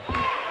defensive end.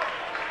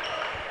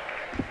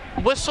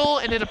 Whistle,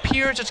 and it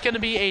appears it's going to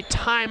be a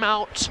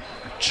timeout.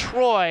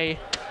 Troy,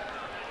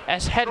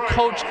 as head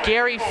coach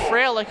Gary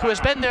Freilich, who has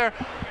been there,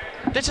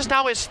 this is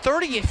now his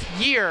 30th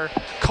year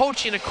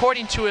coaching,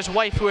 according to his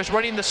wife, who is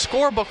running the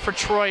scorebook for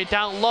Troy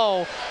down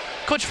low.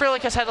 Coach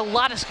Freilich has had a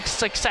lot of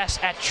success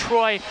at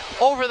Troy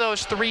over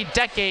those 3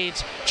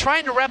 decades,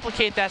 trying to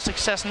replicate that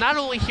success not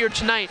only here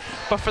tonight,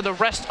 but for the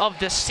rest of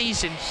this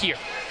season here.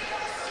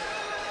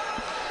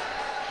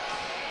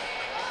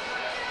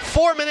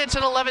 4 minutes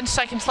and 11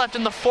 seconds left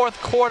in the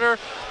fourth quarter.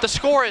 The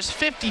score is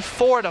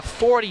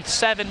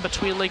 54-47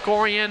 between Lake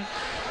Orion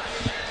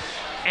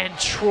and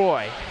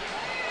Troy.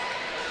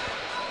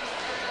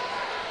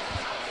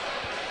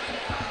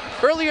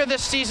 Earlier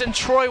this season,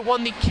 Troy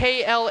won the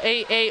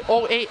KLAA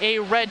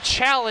OAA Red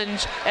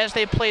Challenge as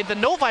they played the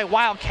Novi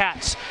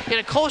Wildcats in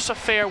a close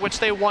affair, which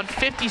they won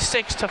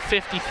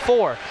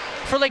 56-54.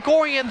 For Lake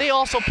Orion, they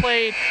also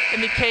played in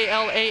the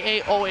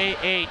KLAA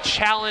OAA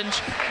Challenge,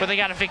 where they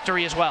got a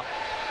victory as well.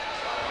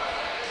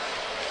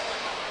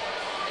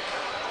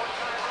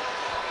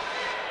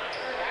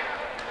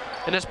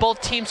 And as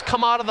both teams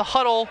come out of the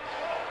huddle,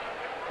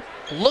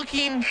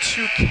 looking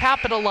to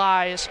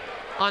capitalize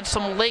on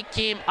some late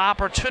game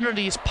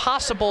opportunities,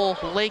 possible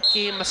late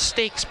game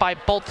mistakes by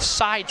both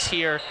sides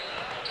here,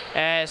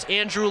 as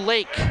Andrew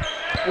Lake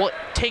will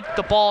take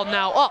the ball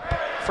now up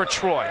for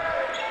Troy.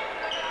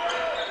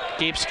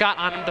 Gabe Scott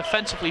on him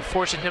defensively,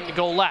 forcing him to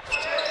go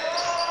left.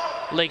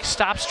 Lake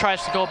stops,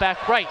 tries to go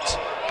back right.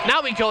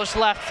 Now he goes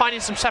left, finding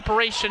some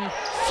separation.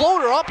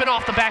 Floater up and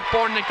off the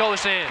backboard, and it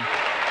goes in.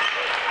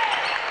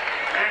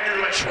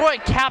 Troy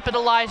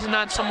capitalizing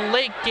on some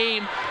late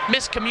game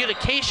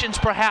miscommunications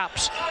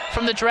perhaps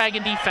from the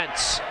Dragon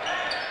defense.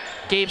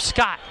 Gabe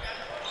Scott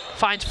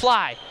finds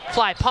Fly.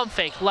 Fly pump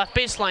fake, left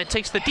baseline,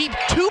 takes the deep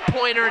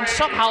two-pointer, and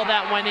somehow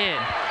that went in.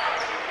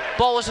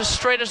 Ball was as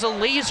straight as a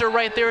laser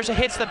right there as it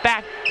hits the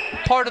back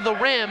part of the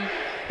rim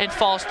and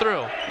falls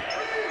through.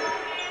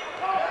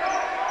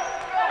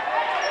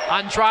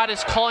 Andrade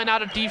is calling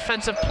out a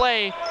defensive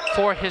play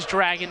for his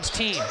Dragons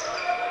team.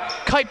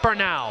 Kuiper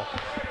now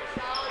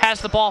has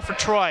the ball for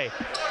Troy.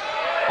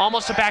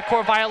 Almost a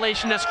backcourt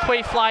violation as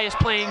Quay Fly is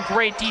playing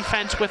great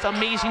defense with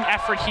amazing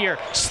effort here.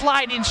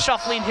 Sliding,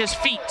 shuffling his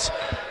feet.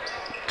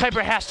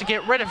 Kuiper has to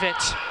get rid of it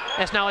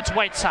as now it's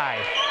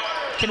Whiteside.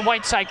 Can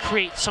Whiteside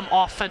create some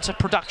offensive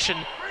production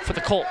for the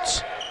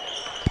Colts?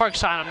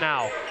 Parks on him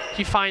now.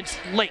 He finds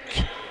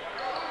Lake.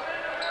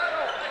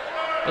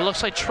 It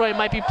looks like Troy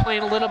might be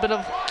playing a little bit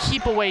of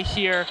keep away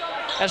here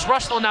as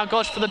Ruslow now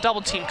goes for the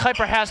double team.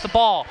 Kuiper has the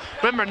ball.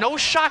 Remember, no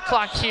shot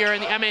clock here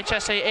in the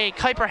MHSAA.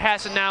 Kuiper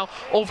has it now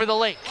over the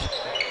Lake.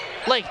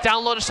 Lake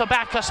down low to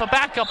Sobaka.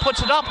 Sobaka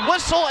puts it up,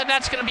 whistle, and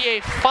that's going to be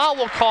a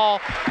foul call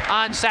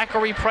on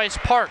Zachary Price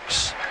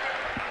Parks.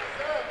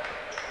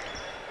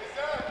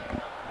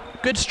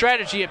 Good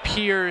strategy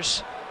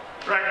appears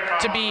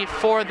to be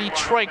for the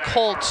Troy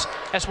Colts,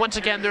 as once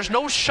again there's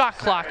no shot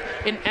clock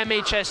in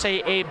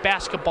MHSAA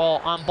basketball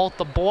on both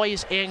the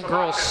boys and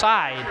girls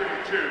side.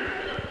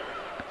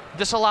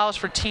 This allows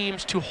for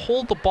teams to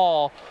hold the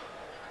ball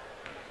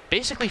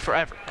basically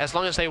forever, as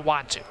long as they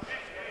want to.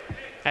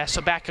 As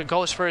Sobaka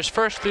goes for his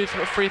first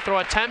free throw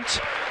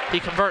attempt, he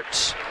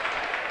converts.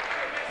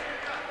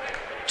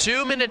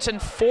 2 minutes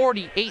and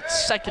 48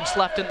 seconds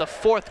left in the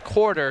fourth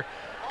quarter.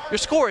 Your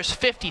score is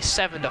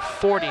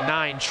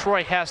 57-49.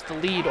 Troy has the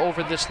lead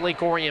over this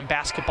Lake Orion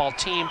basketball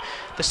team.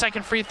 The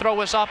second free throw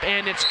is up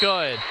and it's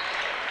good.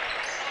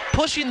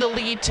 Pushing the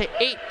lead to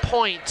 8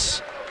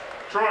 points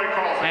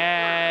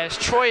as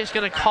Troy is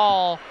going to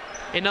call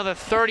another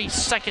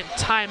 30-second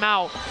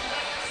timeout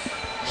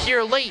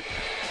here late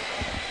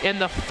in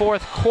the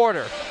fourth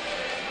quarter.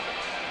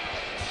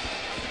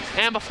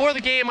 And before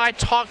the game, I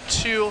talked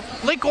to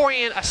Lake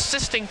Orion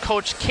assistant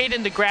coach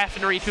Caden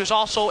DeGraffenried, who's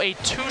also a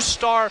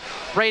 2-star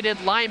rated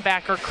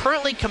linebacker,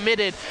 currently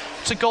committed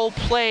to go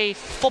play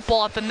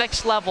football at the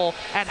next level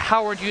at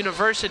Howard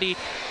University.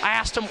 I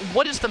asked him,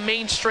 what is the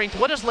main strength?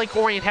 What does Lake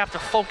Orion have to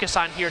focus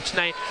on here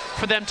tonight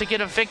for them to get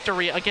a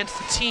victory against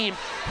the team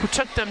who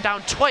took them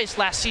down twice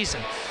last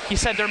season? He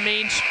said their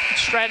main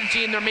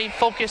strategy and their main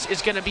focus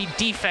is going to be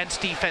defense,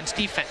 defense,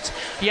 defense.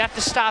 You have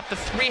to stop the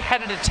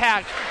three-headed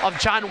attack of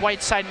John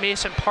Whiteside,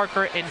 Mason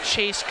Parker, and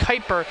Chase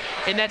Kuiper,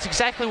 and that's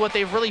exactly what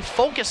they've really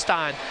focused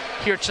on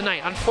here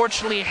tonight.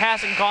 Unfortunately, it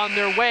hasn't gone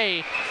their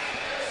way.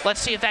 Let's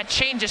see if that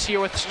changes here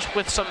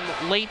with some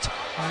late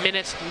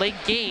minutes, late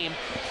game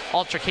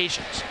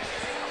altercations.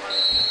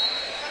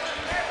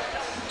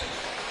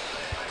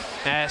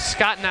 As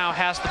Scott now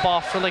has the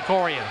ball for Lake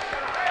Orion.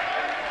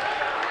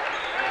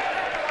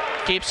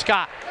 Gabe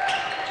Scott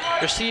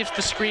receives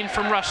the screen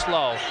from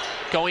Rushlow.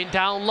 Going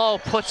down low,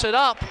 puts it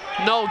up,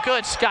 no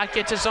good. Scott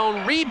gets his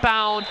own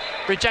rebound,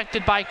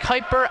 rejected by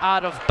Kuiper,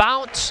 out of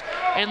bounds,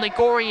 and Lake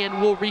Orion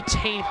will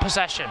retain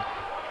possession.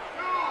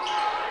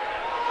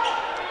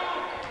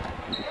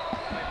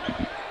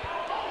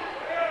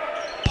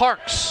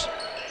 Parks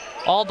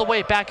all the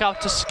way back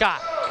out to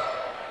Scott.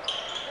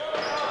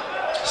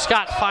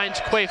 Scott finds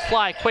Quay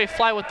Fly. Quay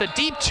Fly with the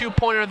deep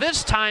two-pointer.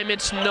 This time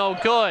it's no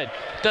good.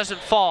 Doesn't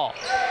fall.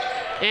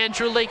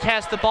 Andrew Lake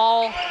has the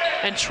ball,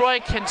 and Troy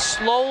can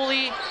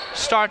slowly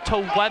start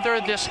to weather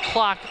this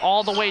clock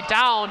all the way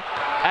down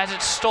as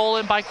it's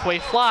stolen by Quay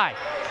Fly.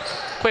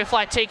 Quay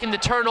Fly taking the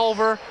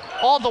turnover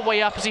all the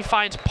way up as he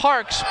finds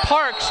Parks.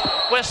 Parks,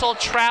 whistle,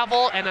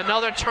 travel, and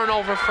another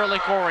turnover for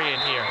Lake Orion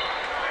here.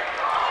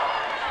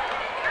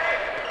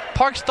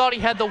 Parks thought he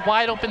had the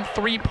wide open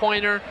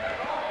three-pointer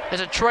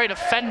as a Troy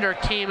defender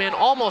came in,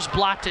 almost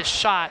blocked his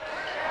shot,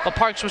 but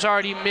Parks was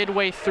already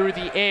midway through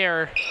the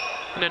air,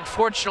 and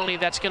unfortunately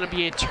that's going to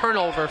be a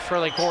turnover for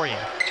Lake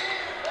Orion.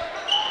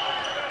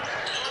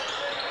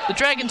 The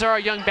Dragons are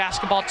a young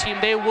basketball team.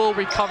 They will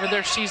recover.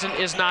 Their season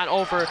is not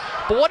over,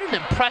 but what an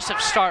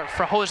impressive start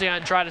for Jose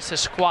Andrades'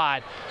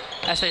 squad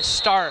as they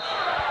start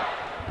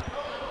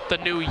the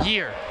new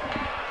year.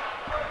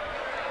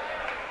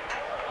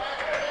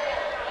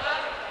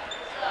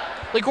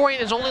 Lake Orion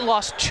has only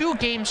lost 2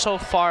 games so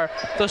far,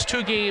 those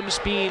 2 games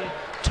being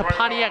to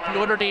Pontiac,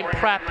 Notre Dame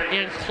Prep,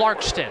 and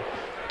Clarkston.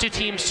 2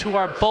 teams who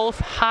are both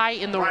high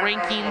in the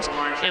rankings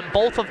in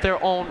both of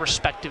their own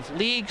respective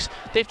leagues.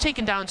 They've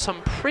taken down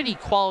some pretty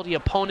quality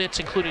opponents,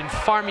 including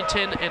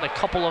Farmington and a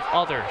couple of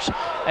others,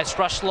 as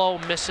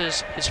Rushlow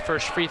misses his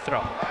first free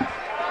throw.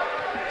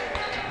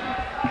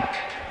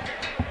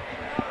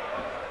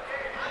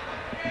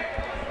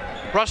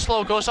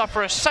 Rushlow goes up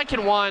for a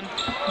second one.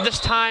 This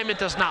time it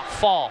does not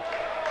fall.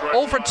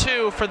 0 for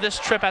 2 for this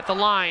trip at the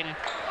line.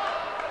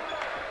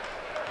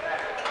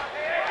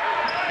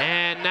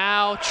 And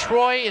now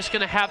Troy is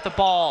going to have the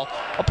ball.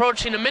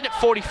 Approaching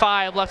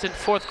 1:45 left in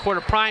fourth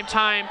quarter prime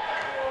time.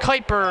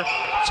 Kuiper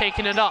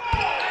taking it up.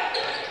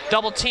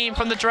 Double team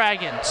from the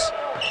Dragons.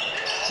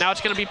 Now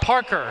it's going to be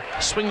Parker.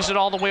 Swings it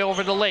all the way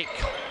over to Lake.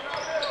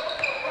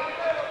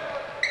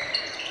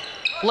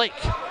 Lake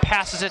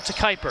passes it to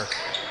Kuiper.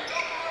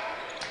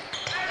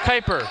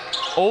 Kuiper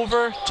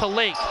over to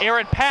Lake.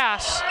 Errant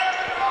pass.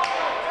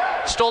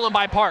 Stolen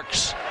by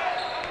Parks.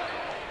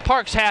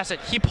 Parks has it.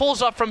 He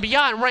pulls up from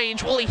beyond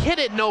range. Will he hit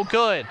it? No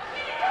good.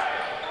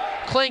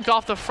 Clink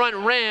off the front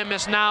rim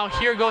as now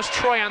here goes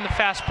Troy on the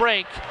fast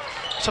break.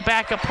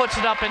 Sabaka puts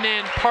it up and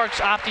in. Parks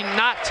opting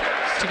not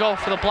to go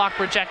for the block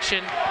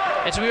rejection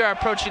as we are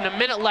approaching 1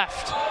 minute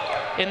left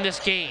in this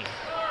game.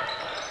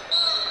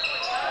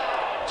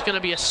 It's going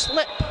to be a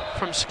slip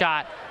from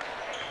Scott.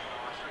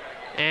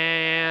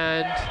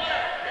 And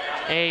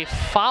a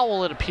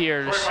foul, it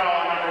appears,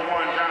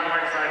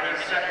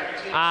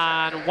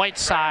 on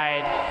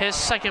Whiteside. His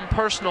second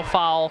personal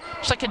foul,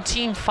 second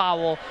team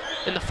foul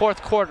in the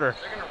fourth quarter.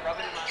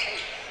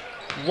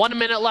 1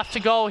 minute left to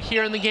go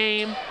here in the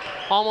game.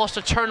 Almost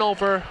a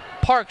turnover.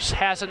 Parks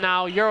has it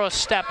now. Euro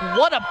step.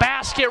 What a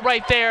basket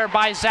right there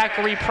by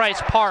Zachary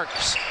Price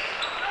Parks.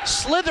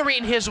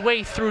 Slithering his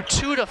way through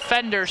 2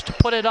 defenders to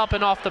put it up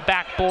and off the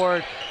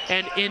backboard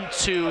and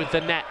into the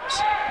net.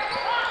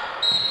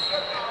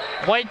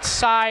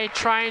 Whiteside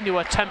trying to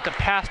attempt a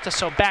pass to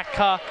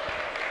Sobaka.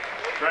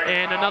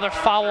 And another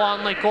foul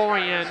on Lake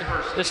Orion.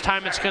 This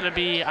time it's going to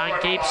be on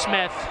Gabe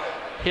Smith.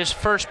 His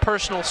first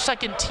personal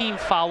second team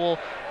foul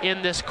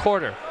in this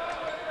quarter.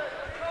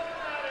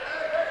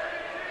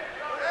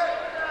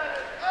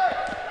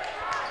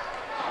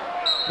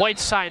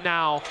 Whiteside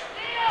now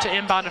to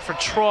inbound it for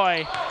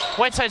Troy.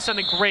 Whiteside's done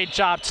a great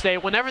job today.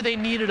 Whenever they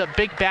needed a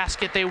big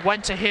basket, they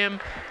went to him.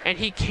 and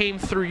he came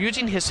through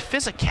using his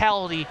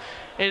physicality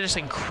and his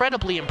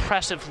incredibly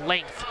impressive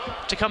length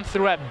to come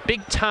through at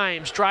big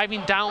times,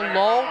 driving down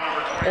low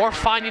or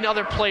finding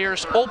other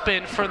players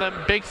open for them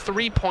big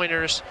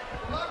three-pointers.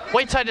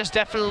 Whiteside is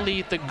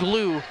definitely the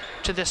glue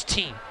to this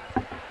team.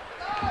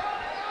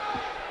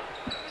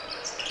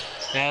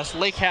 As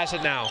Lake has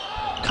it now.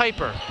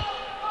 Kuiper,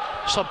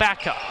 so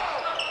back up.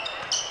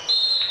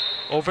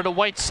 Over to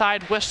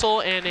Whiteside,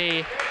 whistle, and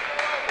a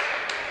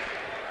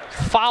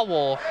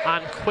foul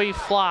on Quay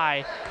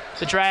Fly.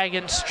 The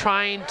Dragons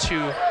trying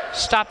to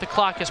stop the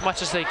clock as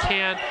much as they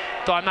can,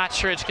 though I'm not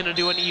sure it's going to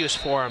do any use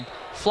for him.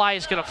 Fly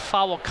is going to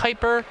foul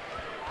Kuiper,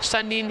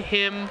 sending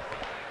him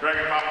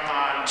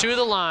to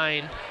the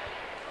line,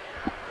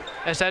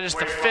 as that is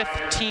the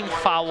 5th team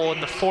foul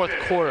in the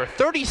 4th quarter.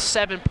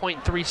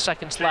 37.3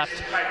 seconds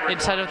left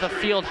inside of the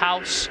field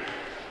house.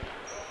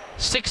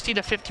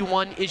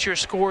 60-51 is your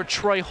score.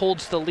 Troy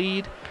holds the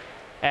lead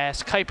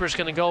as Kuiper's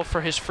going to go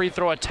for his free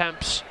throw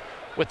attempts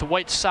with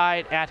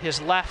Whiteside at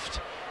his left.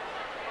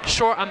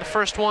 Short on the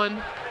first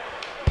one.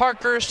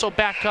 Parker,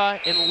 Sobeka,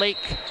 and Lake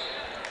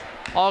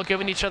all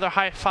giving each other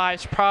high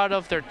fives, proud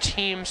of their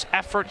team's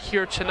effort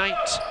here tonight.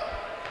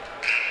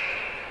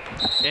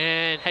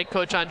 And head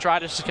coach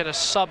Andradas is going to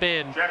sub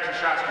in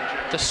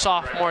the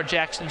sophomore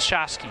Jackson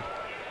Shosky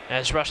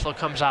as Russell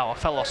comes out, a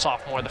fellow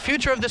sophomore. The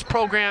future of this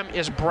program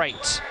is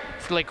bright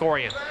for Lake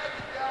Orion.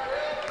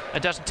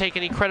 It doesn't take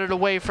any credit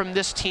away from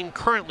this team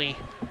currently.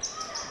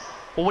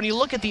 But when you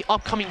look at the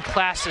upcoming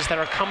classes that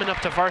are coming up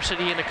to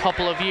varsity in a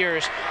couple of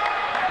years,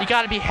 you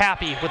got to be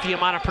happy with the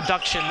amount of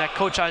production that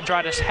Coach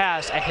Andradas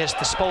has at his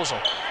disposal.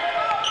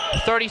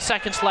 30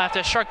 seconds left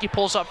as Sharkey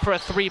pulls up for a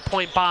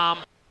three-point bomb.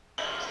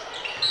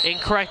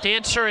 Incorrect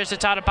answer as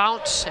it's out of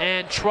bounds,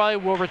 and Troy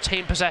will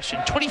retain possession.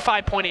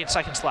 25.8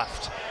 seconds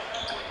left.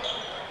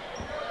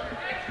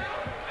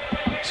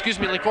 Excuse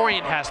me, Lake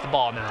Orion has the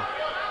ball now.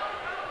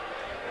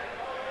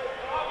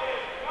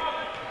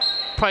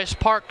 Price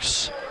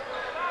Parks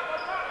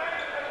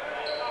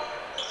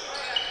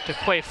to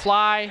Quay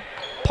Fly.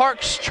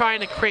 Parks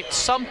trying to create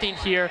something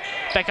here.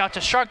 Back out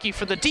to Sharkey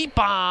for the deep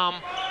bomb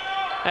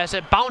as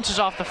it bounces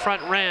off the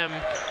front rim.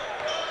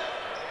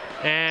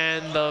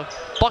 And the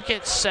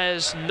bucket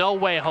says, no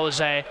way,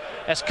 Jose,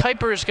 as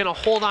Kuiper is going to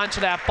hold on to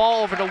that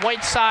ball over to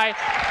Whiteside.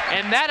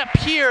 And that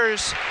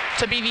appears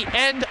to be the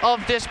end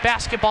of this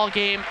basketball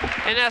game.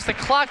 And as the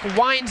clock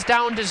winds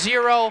down to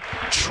 0,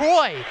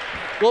 Troy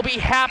will be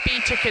happy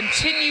to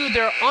continue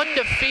their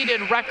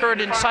undefeated record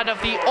inside of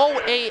the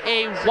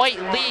OAA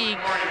White League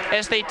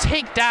as they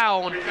take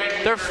down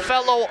their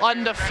fellow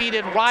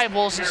undefeated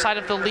rivals inside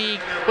of the league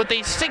with a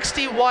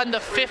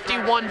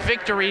 61-51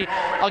 victory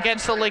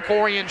against the Lake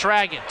Orion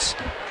Dragons.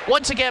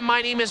 Once again,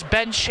 my name is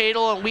Ben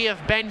Shadle, and we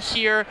have been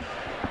here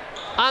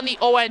on the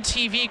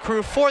ONTV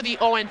crew for the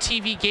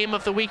ONTV Game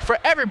of the Week. For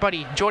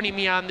everybody joining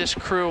me on this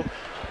crew,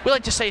 we'd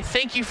like to say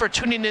thank you for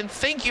tuning in.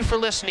 Thank you for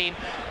listening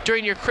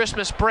during your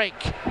Christmas break.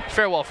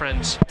 Farewell,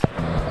 friends.